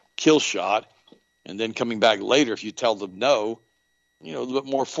a kill shot, and then coming back later if you tell them no, a little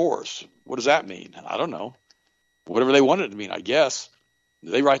bit more force. What does that mean? I don't know. Whatever they want it to mean, I guess.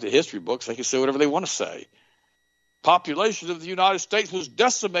 They write the history books. They can say whatever they want to say. Population of the United States was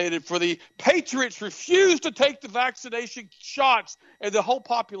decimated for the patriots refused to take the vaccination shots, and the whole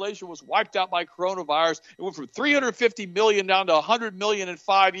population was wiped out by coronavirus. It went from 350 million down to 100 million in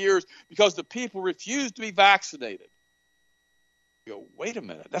 5 years because the people refused to be vaccinated. You go, wait a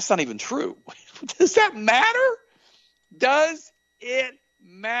minute, that's not even true. Does that matter? Does it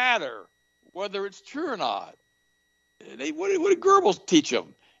matter whether it's true or not? What did Goebbels teach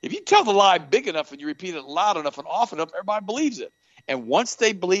them? If you tell the lie big enough and you repeat it loud enough and often enough, everybody believes it. And once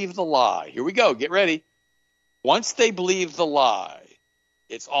they believe the lie, here we go, get ready. Once they believe the lie,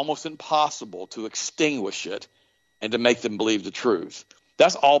 it's almost impossible to extinguish it and to make them believe the truth.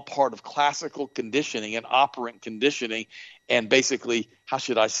 That's all part of classical conditioning and operant conditioning and basically, how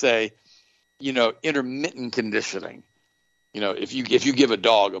should I say, intermittent conditioning. If you give a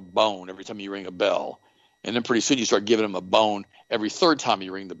dog a bone every time you ring a bell, and then pretty soon you start giving them a bone every third time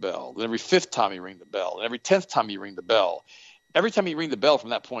you ring the bell, then every fifth time you ring the bell, and every 10th time you ring the bell. Every time you ring the bell from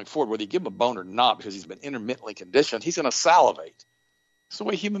that point forward, whether you give him a bone or not, because he's been intermittently conditioned, he's going to salivate. That's the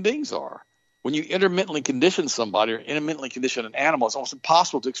way human beings are. When you intermittently condition somebody or intermittently condition an animal, it's almost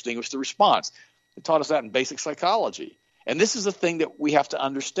impossible to extinguish the response. They taught us that in basic psychology. And this is the thing that we have to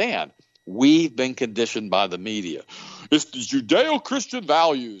understand. We've been conditioned by the media. It's the Judeo-Christian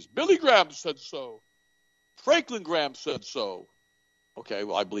values. Billy Graham said so. Franklin Graham said so. Okay,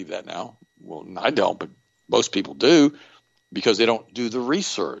 well, I believe that now. Well, I don't, but most people do because they don't do the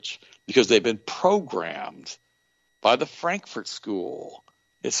research, because they've been programmed by the Frankfurt School.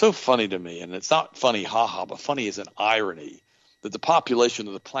 It's so funny to me, and it's not funny, ha-ha, but funny as an irony that the population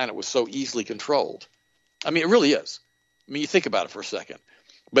of the planet was so easily controlled. I mean, it really is. I mean, you think about it for a second.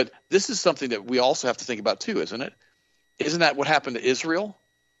 But this is something that we also have to think about too, isn't it? Isn't that what happened to Israel?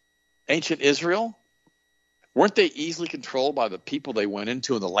 Ancient Israel? Weren't they easily controlled by the people they went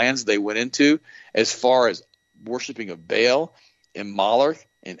into and the lands they went into as far as worshiping of Baal and Moloch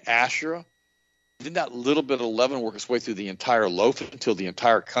and Asherah? Didn't that little bit of leaven work its way through the entire loaf until the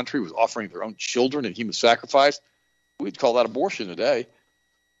entire country was offering their own children in human sacrifice? We'd call that abortion today.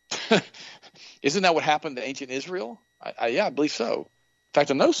 Isn't that what happened to ancient Israel? Yeah, I believe so. In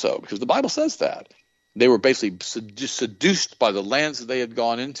fact, I know so because the Bible says that. They were basically seduced by the lands that they had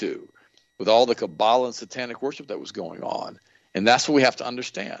gone into with all the Kabbalah and satanic worship that was going on. And that's what we have to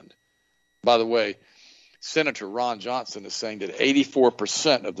understand. By the way, Senator Ron Johnson is saying that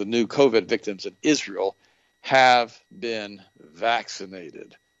 84% of the new COVID victims in Israel have been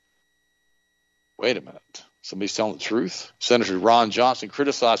vaccinated. Wait a minute. Somebody's telling the truth? Senator Ron Johnson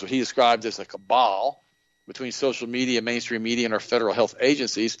criticized what he described as a cabal between social media, mainstream media, and our federal health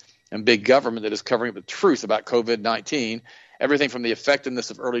agencies and big government that is covering up the truth about COVID-19, everything from the effectiveness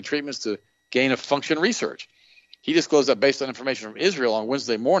of early treatments to gain-of-function research. He disclosed that based on information from Israel on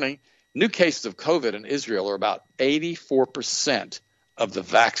Wednesday morning, new cases of COVID in Israel are about 84% of the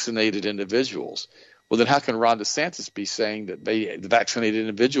vaccinated individuals. Well, then how can Ron DeSantis be saying that the vaccinated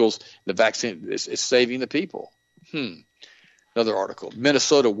individuals, the vaccine is saving the people? Another article.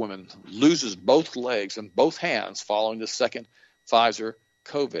 Minnesota woman loses both legs and both hands following the second Pfizer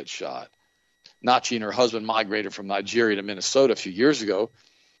COVID shot. Nachi and her husband migrated from Nigeria to Minnesota a few years ago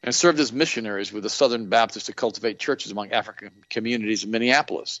and served as missionaries with the Southern Baptists to cultivate churches among African communities in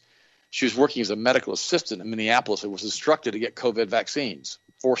Minneapolis. She was working as a medical assistant in Minneapolis and was instructed to get COVID vaccines,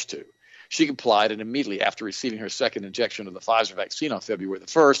 forced to. She complied, and immediately after receiving her second injection of the Pfizer vaccine on February the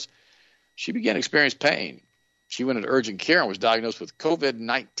 1st, she began to experience pain. She went into urgent care and was diagnosed with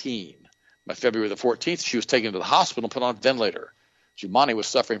COVID-19. By February the 14th, she was taken to the hospital and put on a ventilator. Jumani was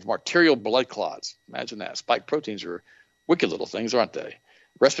suffering from arterial blood clots. Imagine that. Spike proteins are wicked little things, aren't they?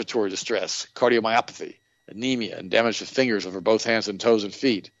 Respiratory distress, cardiomyopathy, anemia, and damage to fingers over both hands and toes and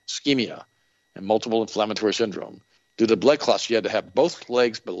feet, ischemia, and multiple inflammatory syndrome. Due to blood clots, she had to have both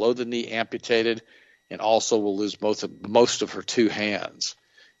legs below the knee amputated and also will lose most of her two hands.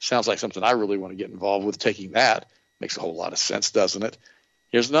 Sounds like something I really want to get involved with. Taking that makes a whole lot of sense, doesn't it?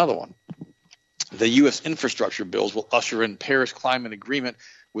 Here's another one. The U.S. infrastructure bills will usher in Paris climate agreement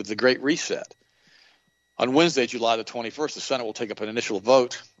with the Great Reset. On Wednesday, July the 21st, the Senate will take up an initial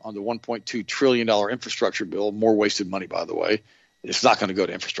vote on the $1.2 trillion infrastructure bill. More wasted money, by the way. It's not going to go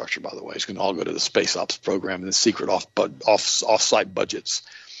to infrastructure, by the way. It's going to all go to the space ops program and the secret off-site budgets.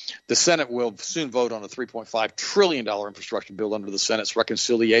 The Senate will soon vote on a $3.5 trillion infrastructure bill under the Senate's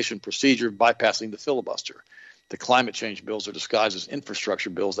reconciliation procedure, bypassing the filibuster. The climate change bills are disguised as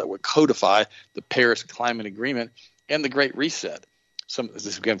infrastructure bills that would codify the Paris Climate Agreement and the Great Reset. This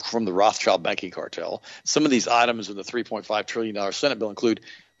is again from the Rothschild banking cartel. Some of these items in the $3.5 trillion Senate bill include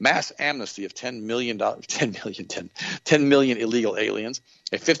mass amnesty of 10 million illegal aliens,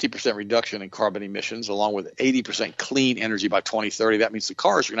 a 50% reduction in carbon emissions, along with 80% clean energy by 2030. That means the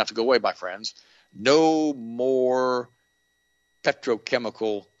cars are going to have to go away, my friends. No more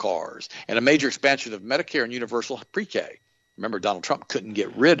petrochemical cars. And a major expansion of Medicare and universal pre-K. Remember, Donald Trump couldn't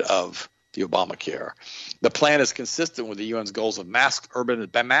get rid of the Obamacare. The plan is consistent with the UN's goals of mass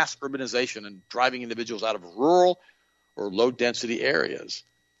urbanization and driving individuals out of rural or low-density areas.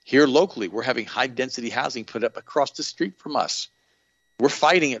 Here locally, we're having high-density housing put up across the street from us. We're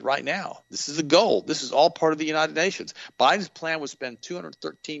fighting it right now. This is the goal. This is all part of the United Nations. Biden's plan would spend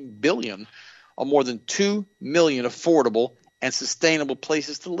 $213 billion on more than 2 million affordable and sustainable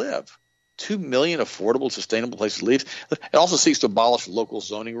places to live. 2 million affordable, sustainable places to live. It also seeks to abolish local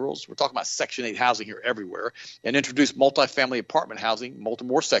zoning rules. We're talking about Section 8 housing here everywhere, and introduce multifamily apartment housing,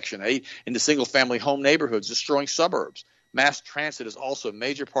 more Section 8, into single-family home neighborhoods, destroying suburbs. Mass transit is also a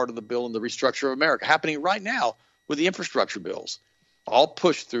major part of the bill in the restructure of America, happening right now with the infrastructure bills, all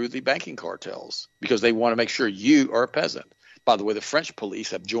pushed through the banking cartels because they want to make sure you are a peasant. By the way, the French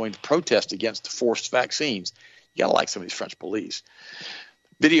police have joined protest against forced vaccines. You got to like some of these French police.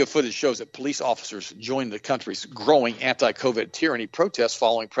 Video footage shows that police officers joined the country's growing anti-COVID tyranny protests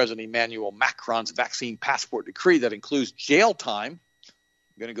following President Emmanuel Macron's vaccine passport decree that includes jail time.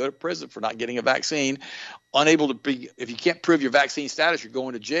 You're going to go to prison for not getting a vaccine. If you can't prove your vaccine status, you're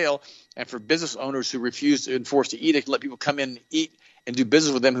going to jail. And for business owners who refuse to enforce the edict, let people come in and eat and do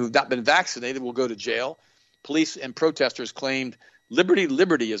business with them who have not been vaccinated will go to jail. Police and protesters claimed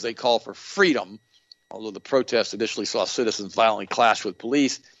liberty, as they call for freedom. Although the protests initially saw citizens violently clash with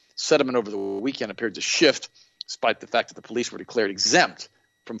police, sentiment over the weekend appeared to shift, despite the fact that the police were declared exempt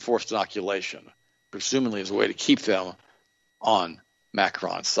from forced inoculation, presumably as a way to keep them on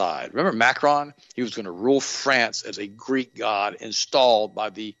Macron's side. Remember Macron? He was going to rule France as a Greek god installed by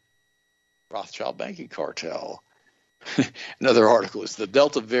the Rothschild banking cartel. Another article, is the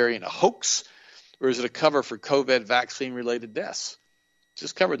Delta variant a hoax, or is it a cover for COVID vaccine-related deaths?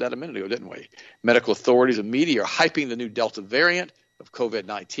 Just covered that a minute ago, didn't we? Medical authorities and media are hyping the new Delta variant of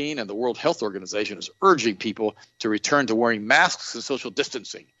COVID-19, and the World Health Organization is urging people to return to wearing masks and social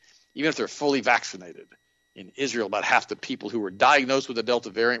distancing, even if they're fully vaccinated. In Israel, about half the people who were diagnosed with the Delta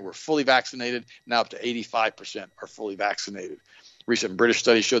variant were fully vaccinated. Now up to 85% are fully vaccinated. Recent British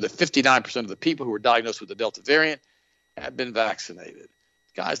studies show that 59% of the people who were diagnosed with the Delta variant have been vaccinated.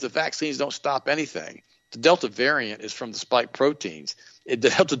 Guys, the vaccines don't stop anything. The Delta variant is from the spike proteins. The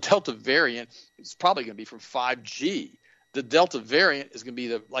Delta variant is probably going to be from 5G. The Delta variant is going to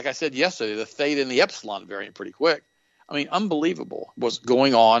be, like I said yesterday, the Theta and the Epsilon variant pretty quick. I mean, unbelievable what's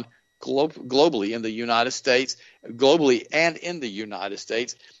going on globally in the United States, globally and in the United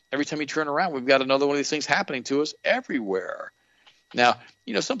States. Every time you turn around, we've got another one of these things happening to us everywhere. Now,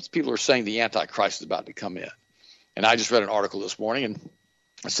 some people are saying the Antichrist is about to come in. And I just read an article this morning, and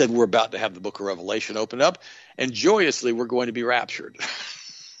I said we're about to have the book of Revelation open up, and joyously we're going to be raptured.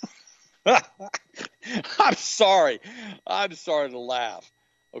 I'm sorry to laugh,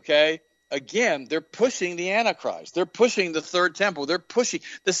 okay? Again, they're pushing the Antichrist. They're pushing the third temple. They're pushing.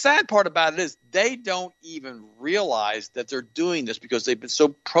 The sad part about it is they don't even realize that they're doing this because they've been so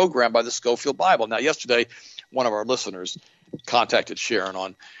programmed by the Scofield Bible. Now, yesterday, one of our listeners contacted Sharon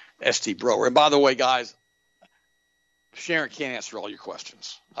on ST Brower. And by the way, guys, Sharon can't answer all your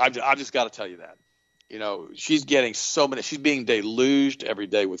questions. I've just got to tell you that. She's getting so many. She's being deluged every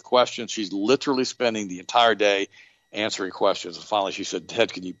day with questions. She's literally spending the entire day answering questions. And finally, she said,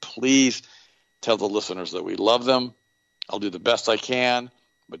 Ted, can you please tell the listeners that we love them? I'll do the best I can,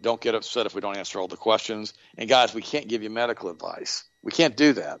 but don't get upset if we don't answer all the questions. And guys, we can't give you medical advice. We can't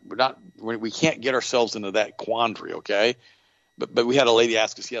do that. We can't get ourselves into that quandary, okay? But we had a lady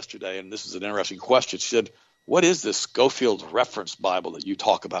ask us yesterday, and this is an interesting question. She said, what is this Schofield reference Bible that you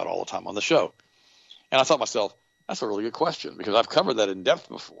talk about all the time on the show? And I thought to myself, that's a really good question because I've covered that in depth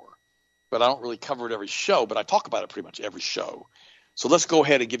before, but I don't really cover it every show, but I talk about it pretty much every show. So let's go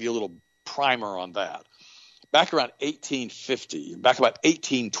ahead and give you a little primer on that. Back around 1850, back about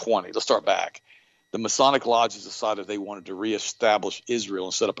 1820, let's start back. the Masonic lodges decided they wanted to reestablish Israel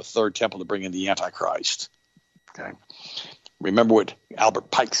and set up a third temple to bring in the Antichrist. Okay. Remember what Albert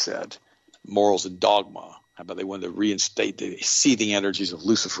Pike said, Morals and Dogma, about they wanted to reinstate the seething energies of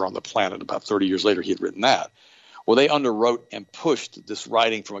Lucifer on the planet. About 30 years later, he had written that. Well, they underwrote and pushed this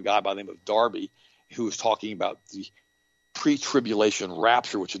writing from a guy by the name of Darby, who was talking about the pre-tribulation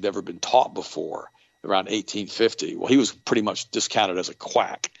rapture, which had never been taught before, around 1850. Well, he was pretty much discounted as a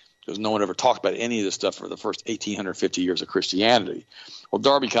quack because no one ever talked about any of this stuff for the first 1,850 years of Christianity. Well,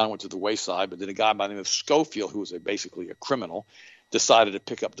 Darby kind of went to the wayside, but then a guy by the name of Schofield, who was basically a criminal, decided to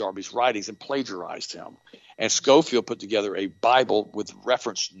pick up Darby's writings and plagiarized him. And Schofield put together a Bible with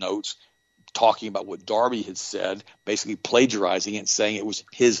reference notes talking about what Darby had said, basically plagiarizing it and saying it was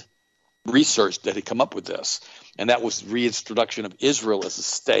his research that had come up with this. And that was reintroduction of Israel as a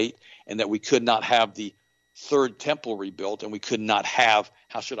state, and that we could not have the third temple rebuilt, and we could not have,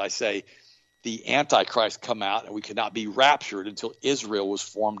 how should I say, the Antichrist come out, and we could not be raptured until Israel was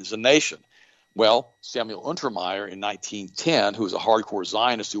formed as a nation. Well, Samuel Untermeyer in 1910, who was a hardcore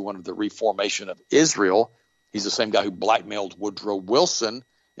Zionist who wanted the reformation of Israel, he's the same guy who blackmailed Woodrow Wilson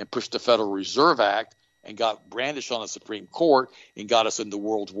and pushed the Federal Reserve Act and got Brandish on the Supreme Court and got us into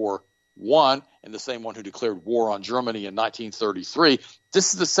World War I, and the same one who declared war on Germany in 1933.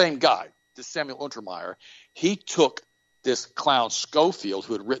 This is the same guy, this Samuel Untermeyer. He took this clown Schofield,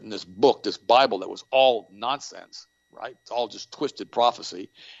 who had written this book, this Bible that was all nonsense, right? It's all just twisted prophecy,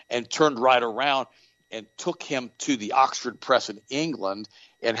 and turned right around and took him to the Oxford Press in England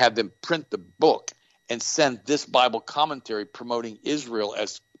and had them print the book and send this Bible commentary promoting Israel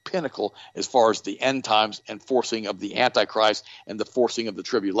as pinnacle as far as the end times and forcing of the Antichrist and the forcing of the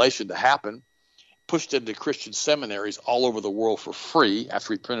tribulation to happen. Pushed into Christian seminaries all over the world for free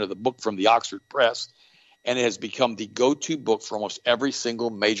after he printed the book from the Oxford Press. And it has become the go-to book for almost every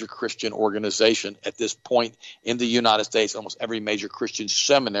single major Christian organization at this point in the United States, almost every major Christian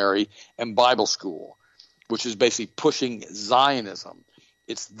seminary and Bible school, which is basically pushing Zionism.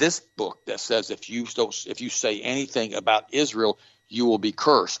 It's this book that says if you say anything about Israel, you will be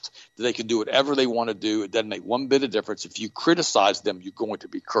cursed. They can do whatever they want to do. It doesn't make one bit of difference. If you criticize them, you're going to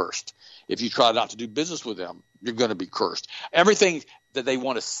be cursed. If you try not to do business with them, you're going to be cursed. Everything that they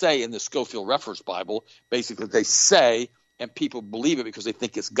want to say in the Schofield Reference Bible, basically they say, and people believe it because they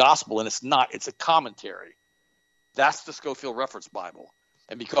think it's gospel, and it's not. It's a commentary. That's the Schofield Reference Bible.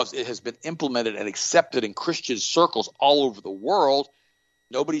 And because it has been implemented and accepted in Christian circles all over the world,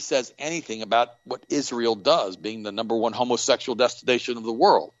 nobody says anything about what Israel does, being the number one homosexual destination of the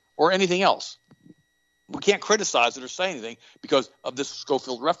world, or anything else. We can't criticize it or say anything because of this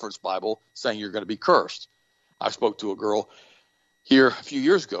Schofield Reference Bible saying you're going to be cursed. I spoke to a girl here a few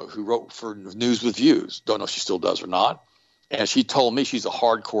years ago who wrote for News with Views. Don't know if she still does or not. And she told me she's a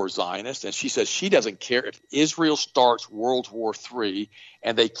hardcore Zionist, and she says she doesn't care if Israel starts World War III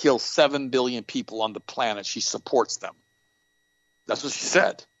and they kill 7 billion people on the planet. She supports them. That's what she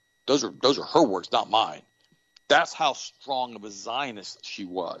said. Those are her words, not mine. That's how strong of a Zionist she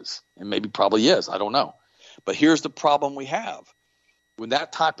was, and maybe probably is. I don't know. But here's the problem we have. When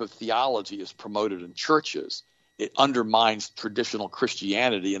that type of theology is promoted in churches, it undermines traditional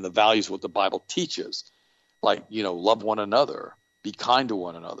Christianity and the values of what the Bible teaches. Like, love one another, be kind to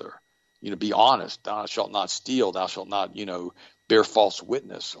one another, be honest. Thou shalt not steal, thou shalt not, bear false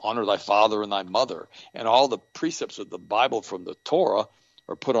witness, honor thy father and thy mother. And all the precepts of the Bible from the Torah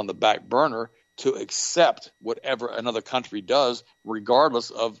are put on the back burner to accept whatever another country does,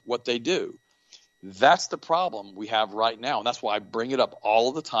 regardless of what they do. That's the problem we have right now. And that's why I bring it up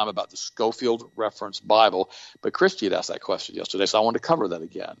all the time about the Schofield Reference Bible. But Christy had asked that question yesterday, so I wanted to cover that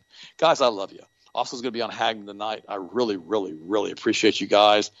again. Guys, I love you. Austin's going to be on Hagman tonight. I really, really, really appreciate you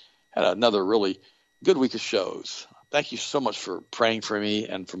guys. Had another really good week of shows. Thank you so much for praying for me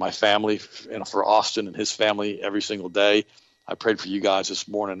and for my family and for Austin and his family every single day. I prayed for you guys this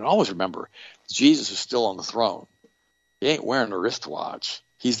morning. And always remember, Jesus is still on the throne. He ain't wearing a wristwatch.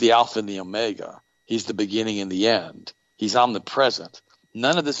 He's the Alpha and the Omega. He's the beginning and the end. He's omnipresent.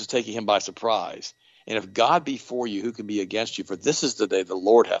 None of this is taking him by surprise. And if God be for you, who can be against you? For this is the day the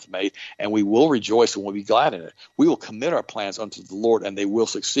Lord hath made, and we will rejoice and we'll be glad in it. We will commit our plans unto the Lord, and they will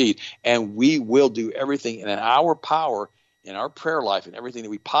succeed. And we will do everything in our power, in our prayer life, and everything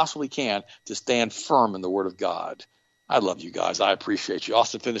that we possibly can to stand firm in the Word of God. I love you guys. I appreciate you.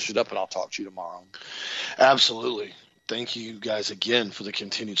 Austin, finish it up, and I'll talk to you tomorrow. Absolutely. Thank you guys again for the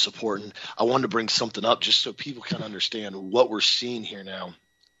continued support. And I wanted to bring something up just so people can understand what we're seeing here now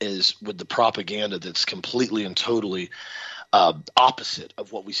is with the propaganda that's completely and totally opposite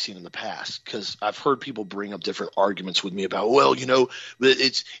of what we've seen in the past. Because I've heard people bring up different arguments with me about, well,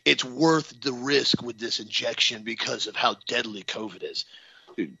 it's worth the risk with this injection because of how deadly COVID is.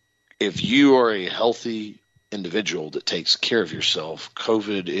 Dude, if you are a healthy individual that takes care of yourself,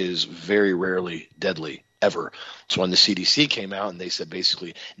 COVID is very rarely deadly ever. So when the CDC came out and they said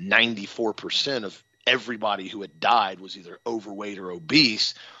basically 94% of everybody who had died was either overweight or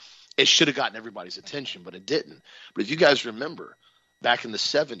obese, it should have gotten everybody's attention, but it didn't. But if you guys remember, back in the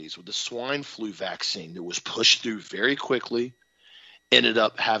 70s with the swine flu vaccine that was pushed through very quickly, ended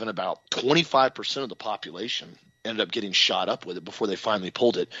up having about 25% of the population ended up getting shot up with it before they finally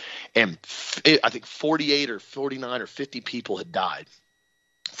pulled it. And I think 48 or 49 or 50 people had died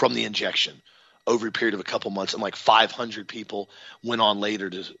from the injection over a period of a couple months, and like 500 people went on later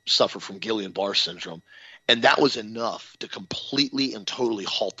to suffer from Guillain-Barré syndrome. And that was enough to completely and totally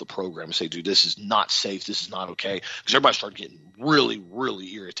halt the program and say, dude, this is not safe. This is not okay. Because everybody started getting really,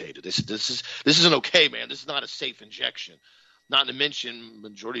 really irritated. They said, this isn't okay, man. This is not a safe injection. Not to mention,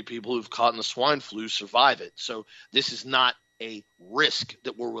 majority of people who've caught in the swine flu survive it. So this is not a risk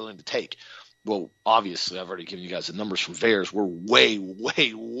that we're willing to take. Well, obviously, I've already given you guys the numbers from VAERS. We're way,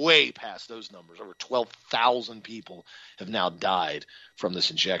 way, way past those numbers. Over 12,000 people have now died from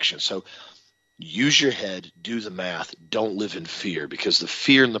this injection. So use your head, do the math, don't live in fear, because the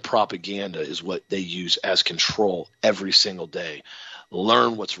fear and the propaganda is what they use as control every single day.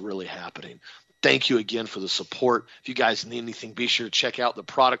 Learn what's really happening. Thank you again for the support. If you guys need anything, be sure to check out the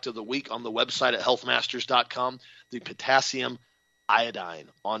product of the week on the website at healthmasters.com, the potassium iodine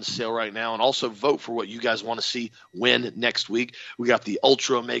on sale right now. And also vote for what you guys want to see win next week. We got the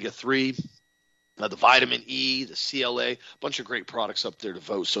Ultra Omega 3, the vitamin E, the CLA, a bunch of great products up there to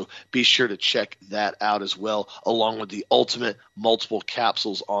vote. So be sure to check that out as well, along with the Ultimate Multiple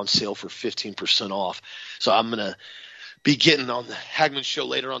Capsules on sale for 15% off. So I'm going to be getting on the Hagman Show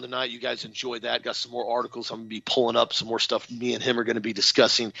later on tonight. You guys enjoy that. Got some more articles. I'm going to be pulling up some more stuff me and him are going to be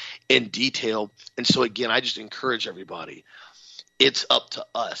discussing in detail. And so, again, I just encourage everybody. It's up to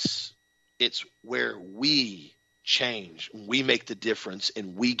us. It's where we change, we make the difference,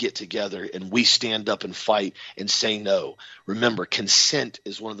 and we get together and we stand up and fight and say no. Remember, consent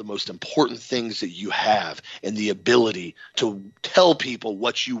is one of the most important things that you have, and the ability to tell people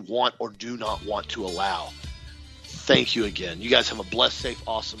what you want or do not want to allow. Thank you again. You guys have a blessed, safe,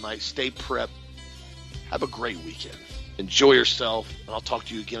 awesome night. Stay prepped. Have a great weekend. Enjoy yourself, and I'll talk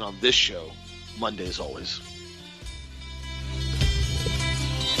to you again on this show Monday as always.